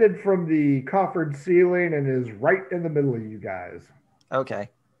descended from the coffered ceiling and is right in the middle of you guys. Okay.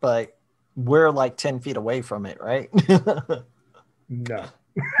 But we're like 10 feet away from it, right? No.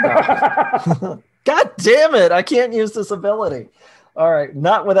 God damn it. I can't use this ability. All right.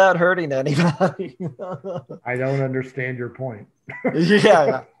 Not without hurting anybody. I don't understand your point.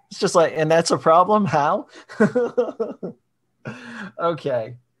 Yeah. It's just like, and that's a problem? How?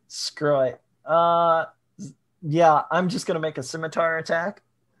 Okay. Screw it. Yeah, I'm just going to make a scimitar attack.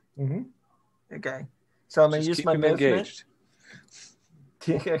 Mm-hmm. Okay. So I'm going to use my movement.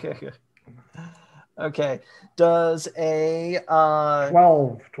 Okay. Does a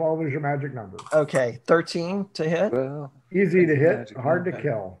 12 is your magic number. Okay, 13 to hit. Well, easy to hit, hard to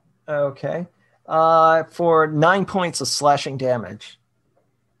kill. Okay. For 9 points of slashing damage.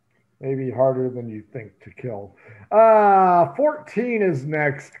 Maybe harder than you think to kill. 14 is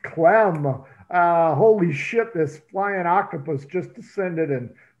next. Clem. Holy shit, this flying octopus just descended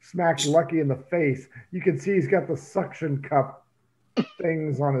and smacked Lucky in the face. You can see he's got the suction cup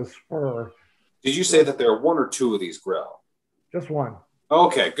things on his fur. Did you say that there are one or two of these Grell? Just one.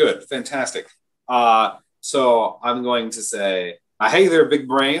 Okay, good. Fantastic. So I'm going to say, hey there, big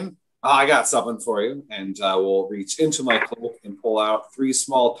brain. I got something for you. And I will reach into my cloak and pull out 3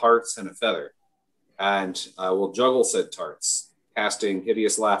 small tarts and a feather. And I will juggle said tarts, casting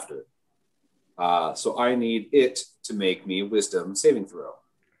hideous laughter. So I need it to make me wisdom saving throw.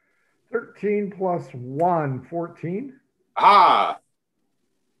 13 plus 1, 14. Ah!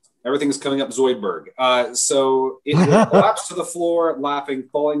 Everything's coming up Zoidberg. So it will collapse to the floor, laughing,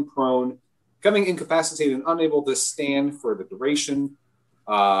 falling prone, becoming incapacitated and unable to stand for the duration.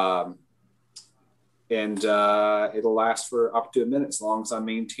 And it'll last for up to a minute as long as I'm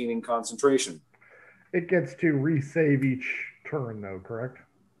maintaining concentration. It gets to resave each turn, though, correct?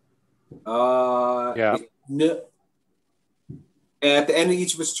 Yeah. No. At the end of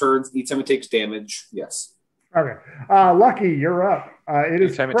each of its turns, each time it takes damage, yes. Okay. Lucky, you're up. It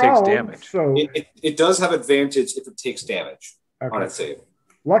is Anytime prone, it takes damage. So It does have advantage if it takes damage on its save.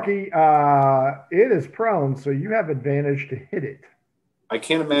 Lucky, it is prone, so you have advantage to hit it. I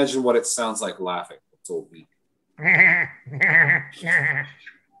can't imagine what it sounds like laughing. It's so weak. There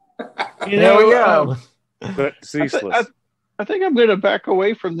we go. But ceaseless. I think I'm going to back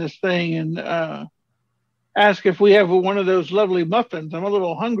away from this thing and ask if we have one of those lovely muffins. I'm a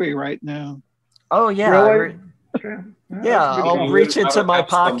little hungry right now. Oh, yeah. Really? Yeah, I'll idea. reach into my Have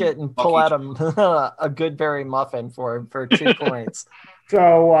some pocket and pull out a good berry muffin for 2 points.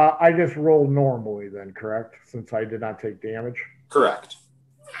 So I just rolled normally then, correct? Since I did not take damage. Correct.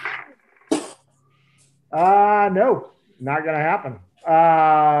 No, not going to happen.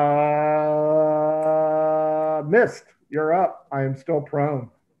 Missed. You're up. I am still prone.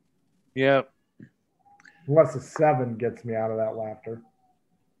 Yep. Unless a 7 gets me out of that laughter.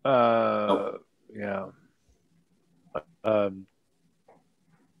 Yeah. I'm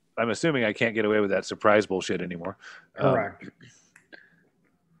assuming I can't get away with that surprise bullshit anymore. Correct.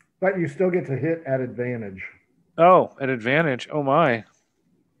 But you still get to hit at advantage. Oh, an advantage. Oh, my.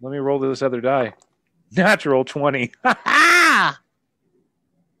 Let me roll this other die. Natural 20.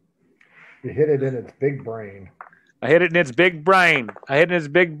 You hit it in its big brain. I hit it in its big brain. I hit it in its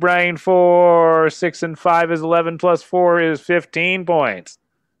big brain for 6 and 5 is 11 plus 4 is 15 points.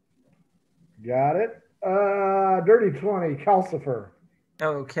 Got it. Dirty 20, Calcifer.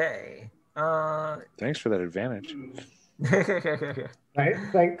 Okay. Thanks for that advantage.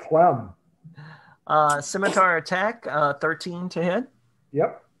 Thank Clem. Scimitar attack, 13 to hit.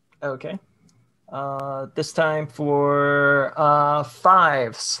 Yep. Okay. This time for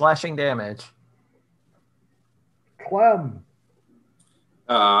 5 slashing damage. Clem.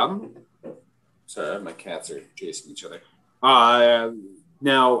 Sorry, my cats are chasing each other.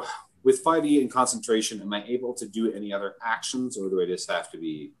 Now, with 5e and concentration, am I able to do any other actions, or do I just have to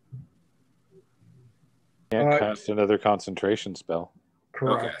be... Can't cast another concentration spell.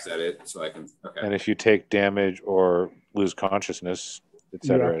 Correct. Okay, is that it? So I can... Okay. And if you take damage or lose consciousness,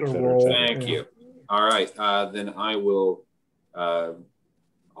 etc., You have to etc., roll. etc. Thank you. All right. Then I will...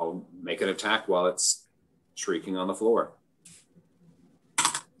 I'll make an attack while it's shrieking on the floor.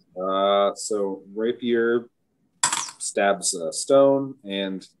 So rapier stabs stone,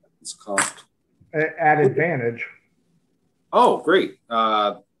 and it's cost. At advantage. Oh, great.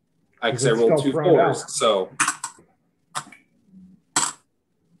 I rolled 2 4s, so...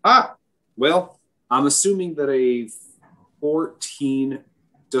 well, I'm assuming that a 14...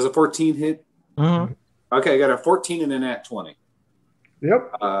 Does a 14 hit? Mm-hmm. Okay, I got a 14 and a nat 20.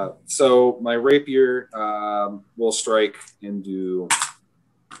 Yep. So my rapier will strike and do...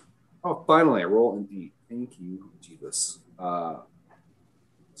 Oh, finally, I roll an 8. Thank you, Jeebus.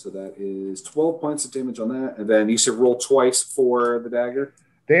 So that is 12 points of damage on that. And then you should roll twice for the dagger.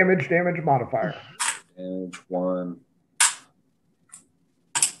 Damage modifier. Damage 1.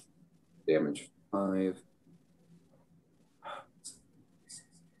 Damage 5.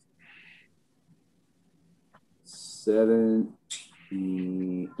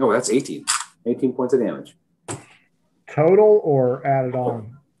 17. Oh, that's 18. 18 points of damage. Total or added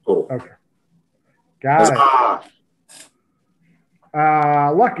on? Total. Okay. Got it.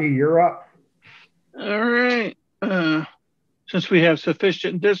 Lucky, you're up. All right. Since we have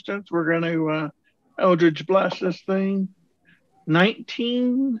sufficient distance, we're going to Eldritch Blast this thing.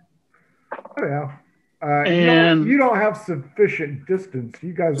 19. Oh, yeah. And you don't have sufficient distance.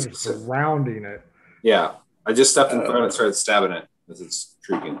 You guys are surrounding it. Yeah. I just stepped in front and started stabbing it as it's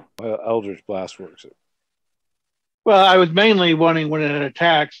shrieking. Well, Eldritch Blast works. Well, I was mainly wanting when it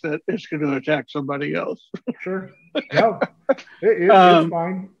attacks that it's going to attack somebody else. Sure. No, it's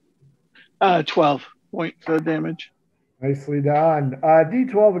fine. 12 points of damage. Nicely done.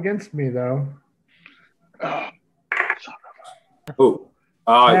 D12 against me, though. Oh.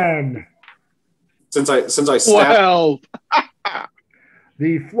 10. Since I stabbed... 12.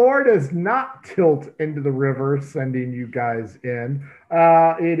 The floor does not tilt into the river, sending you guys in.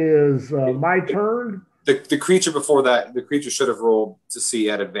 It is my turn. The creature before that, the creature should have rolled to see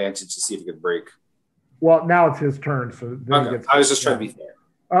at advantage to see if it could break. Well, now it's his turn, so then Okay. he gets. I was just trying to be fair.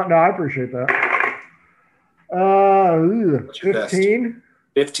 Oh no, I appreciate that. 15.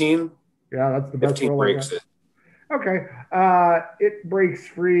 15. Yeah, that's the best 15 roll. breaks it. Okay. It breaks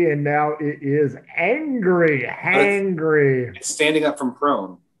free, and now it is hangry. It's standing up from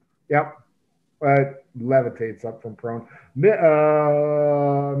prone. Yep. Levitates up from prone.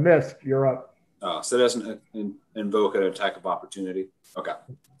 Mist, you're up. So it doesn't invoke an attack of opportunity. Okay.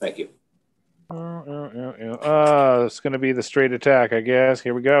 Thank you. It's going to be the straight attack, I guess.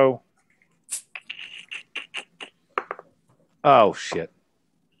 Here we go. Oh, shit.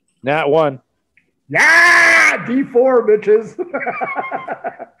 Nat 1. Yeah! D4, bitches.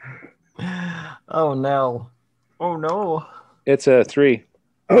 Oh, no. Oh, no. It's a 3.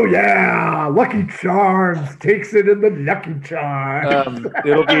 Oh, yeah. Lucky Charms takes it in the Lucky Charms.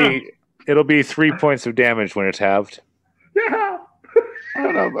 It'll be 3 points of damage when it's halved. Yeah. I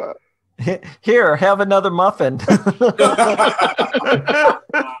don't know about. Here, have another muffin.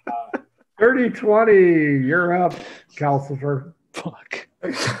 30-20. You're up, Calcifer. Fuck.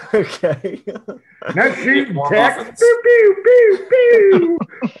 Okay. Now shooting text. Pew, pew, pew, pew.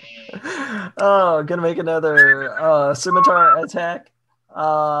 Oh, gonna make another scimitar attack.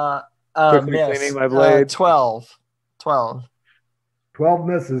 Quickly miss. cleaning my blade. 12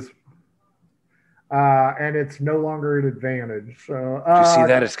 misses. And it's no longer an advantage. So Did you see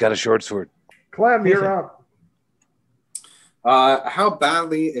that? It's got a short sword. Clem, you're up. How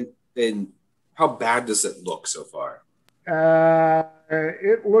badly and how bad does it look so far?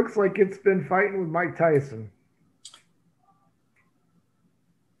 It looks like it's been fighting with Mike Tyson.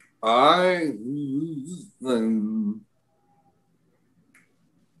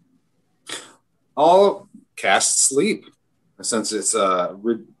 I'll cast sleep since it's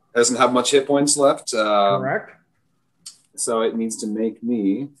doesn't have much hit points left. Correct. So it needs to make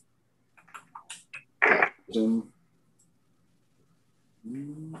me.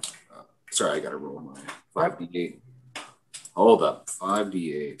 Sorry, I got to roll my 5d8. Hold up,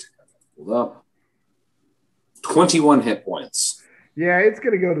 5d8. Hold up. 21 hit points. Yeah, it's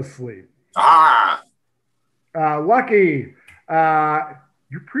gonna go to sleep. Lucky.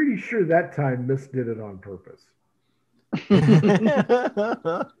 You're pretty sure that time Mist did it on purpose.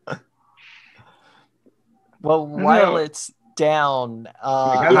 Well, while it's down.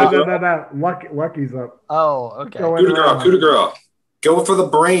 No. Lucky's up. Oh, okay. Coup de grace. Go for the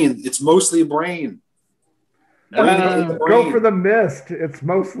brain. It's mostly brain. Go for the mist. It's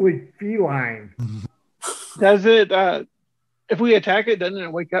mostly feline. Does it, if we attack it, doesn't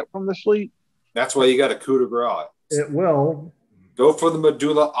it wake up from the sleep? That's why you got a coup de grace. It will. Go for the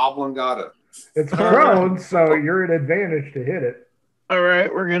medulla oblongata. It's prone, so you're at advantage to hit it. All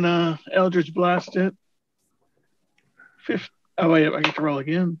right, we're going to Eldritch Blast it. Oh, wait, I get to roll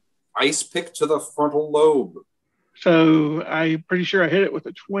again. Ice pick to the frontal lobe. So I'm pretty sure I hit it with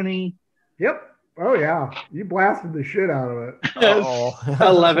a 20. Yep. Oh yeah, you blasted the shit out of it. Uh-oh.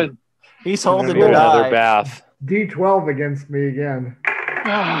 11. He's And holding then it another high. bath. D12 against me again.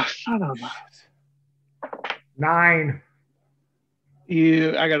 Ah, son of a. 9.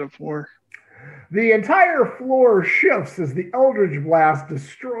 I got a 4. The entire floor shifts as the Eldritch Blast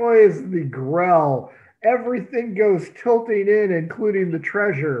destroys the Grell. Everything goes tilting in, including the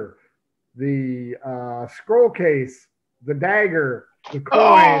treasure, the scroll case, the dagger, the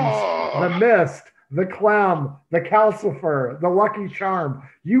coins, the mist, the clem, the calcifer, the lucky charm.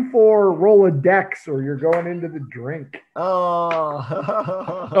 You 4 roll a dex or you're going into the drink. Oh.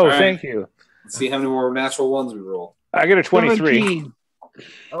 Oh, right. thank you. Let's see how many more natural ones we roll. I get a 23. 17.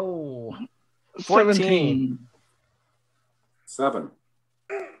 Oh. 17. 7.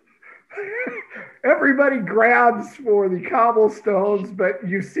 Everybody grabs for the cobblestones, but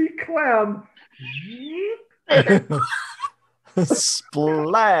you see Clem.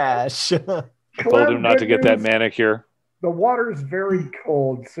 Splash. Told Clem, him not to good get that news, manicure. the water's very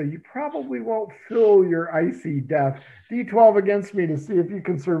cold, so you probably won't feel your icy death. D12 against me to see if you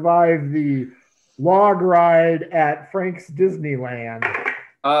can survive the log ride at Frank's Disneyland.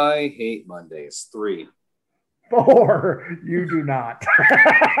 I hate Mondays. 3. 4, you do not.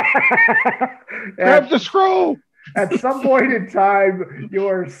 Grab the scroll. At some point in time,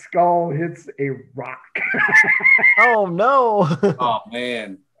 your skull hits a rock. Oh, no. Oh,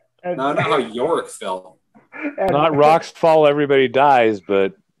 man. And, No, I know how Yorick felt. and, Not rocks fall, everybody dies,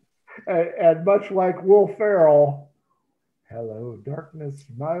 but and much like Will Ferrell, hello, darkness,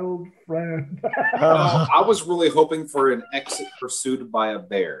 my old friend. I was really hoping for an exit pursued by a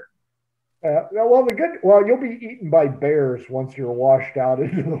bear. Well, you'll be eaten by bears once you're washed out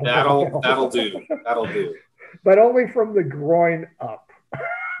into the wild. That'll do. That'll do. But only from the groin up,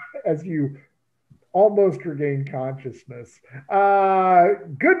 as you almost regain consciousness.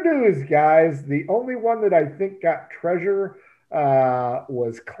 Good news, guys. The only one that I think got treasure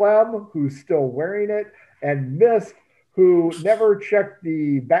was Clem, who's still wearing it, and Mist, who never checked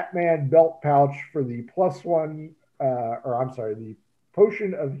the Batman belt pouch for the the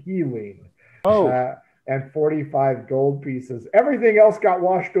potion of healing. And 45 gold pieces. Everything else got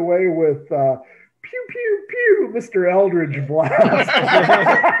washed away with pew, pew, pew, Mr. Eldridge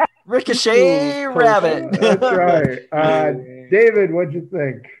Blast. Ricochet rabbit. That's right. David, what'd you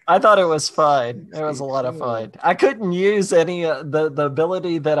think? I thought it was fun. It was a lot of fun. I couldn't use any the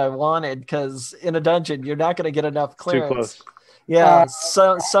ability that I wanted because in a dungeon you're not going to get enough clearance. too close. Yeah,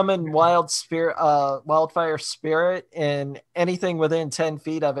 summon wildfire spirit, and anything within 10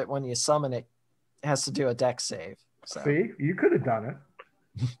 feet of it when you summon it has to do a dex save. So. See, you could have done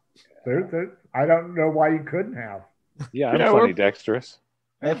it. I don't know why you couldn't have. Yeah, I'm plenty dexterous.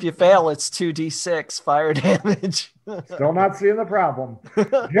 If you fail, it's 2d6 fire damage. Still not seeing the problem.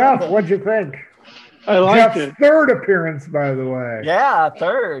 Jeff, what'd you think? I liked Jeff's it. third appearance, by the way. Yeah,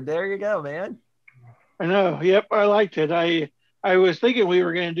 third. There you go, man. I know. Yep, I liked it. I was thinking we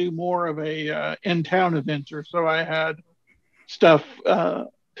were going to do more of a in-town adventure, so I had stuff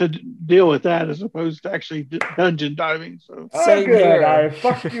to deal with that as opposed to actually dungeon diving. So Same good. here. I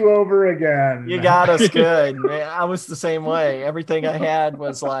fucked you over again. You got us good. Man, I was the same way. Everything I had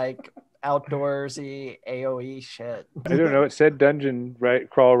was like outdoorsy AOE shit. I don't know. It said dungeon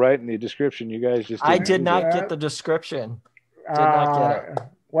crawl right in the description. You guys just I didn't did do not that. get the description. Did not get it.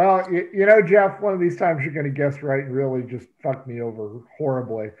 Well, you know, Jeff, one of these times you're going to guess right and really just fuck me over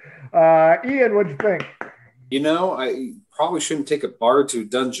horribly. Ian, what'd you think? You know, I probably shouldn't take a bard to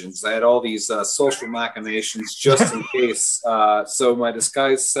dungeons. I had all these social machinations just in case. So my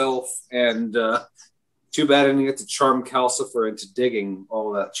disguised self, and too bad I didn't get to charm Calcifer into digging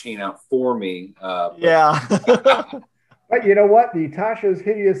all that chain out for me. Yeah. But you know what? The Tasha's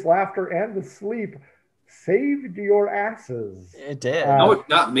hideous laughter and the sleep saved your asses. It did. No,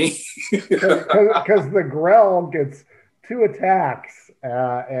 not me. Because the Grell gets 2 attacks,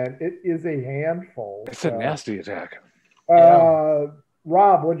 and it is a handful. It's a nasty attack.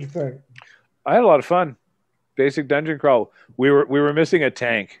 Rob, what'd you think? I had a lot of fun. Basic dungeon crawl. We were missing a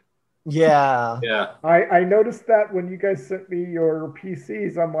tank. Yeah. Yeah. I noticed that when you guys sent me your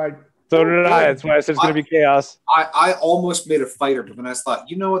PCs. I'm like, So did I. That's why I said it's going to be chaos. I almost made a fighter, but then I thought,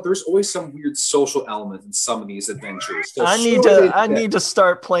 you know what? There's always some weird social element in some of these adventures. So I need to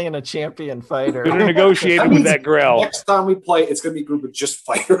start playing a champion fighter. You're negotiating with that Grell. Next time we play, it's going to be a group of just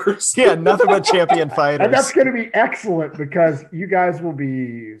fighters. Yeah, nothing but champion fighters. and that's going to be excellent because you guys will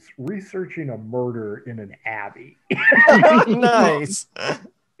be researching a murder in an abbey. Nice.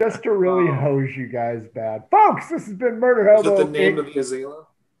 Just to really hose you guys bad. Folks, this has been Murder Is Hobo. that the name of the Azela?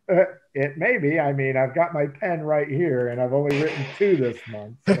 It may be. I mean, I've got my pen right here, and I've only written 2 this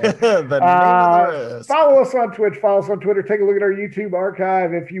month. So. The name of the risk. Follow us on Twitch. Follow us on Twitter. Take a look at our YouTube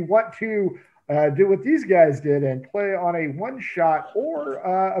archive. If you want to do what these guys did and play on a one-shot or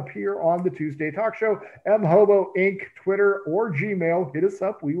appear on the Tuesday Talk Show, mhobo Inc., Twitter or Gmail, hit us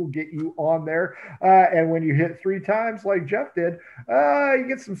up. We will get you on there. And when you hit 3 times like Jeff did, you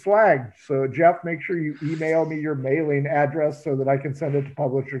get some swag. So, Jeff, make sure you email me your mailing address so that I can send it to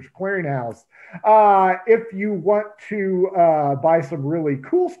Publishers Clearinghouse. If you want to buy some really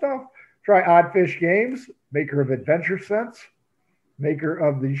cool stuff, try Oddfish Games, maker of Adventure Sense, maker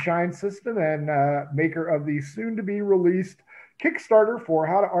of the Shine system, and maker of the soon-to-be-released Kickstarter for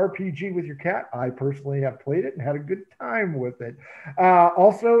How to RPG with Your Cat. I personally have played it and had a good time with it.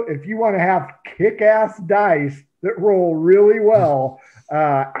 Also, if you want to have kick-ass dice that roll really well,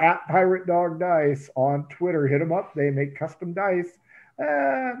 at Pirate Dog Dice on Twitter, hit them up. They make custom dice.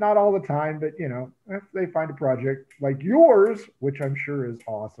 Not all the time, but, if they find a project like yours, which I'm sure is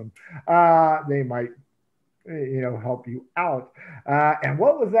awesome, they might help you out. And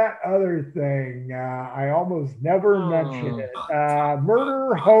what was that other thing? I almost never mentioned it.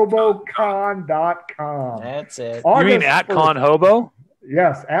 MurderHoboCon.com. That's it. You mean at Con Hobo?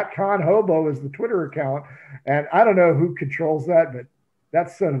 Yes, at Con Hobo is the Twitter account. And I don't know who controls that, but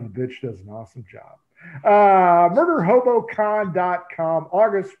that son of a bitch does an awesome job. MurderHoboCon.com,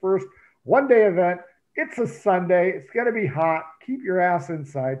 August 1st, one-day event. It's a Sunday. It's going to be hot. Keep your ass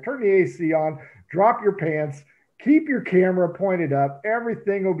inside. Turn the AC on. Drop your pants. Keep your camera pointed up.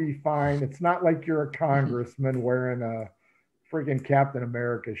 Everything will be fine. It's not like you're a congressman wearing a freaking Captain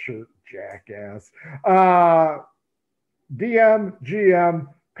America shirt, jackass. DM, GM,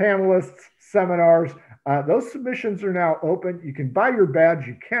 panelists, seminars. Those submissions are now open. You can buy your badge.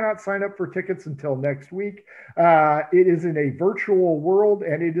 You cannot sign up for tickets until next week. It is in a virtual world,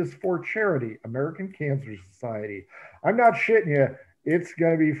 and it is for charity, American Cancer Society. I'm not shitting you. It's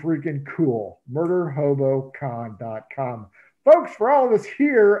going to be freaking cool. MurderHoboCon.com. Folks, for all of us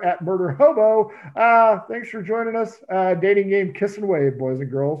here at Murder Hobo, thanks for joining us. Dating game Kiss and Wave, boys and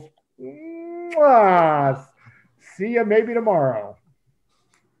girls. Mwah! See you maybe tomorrow.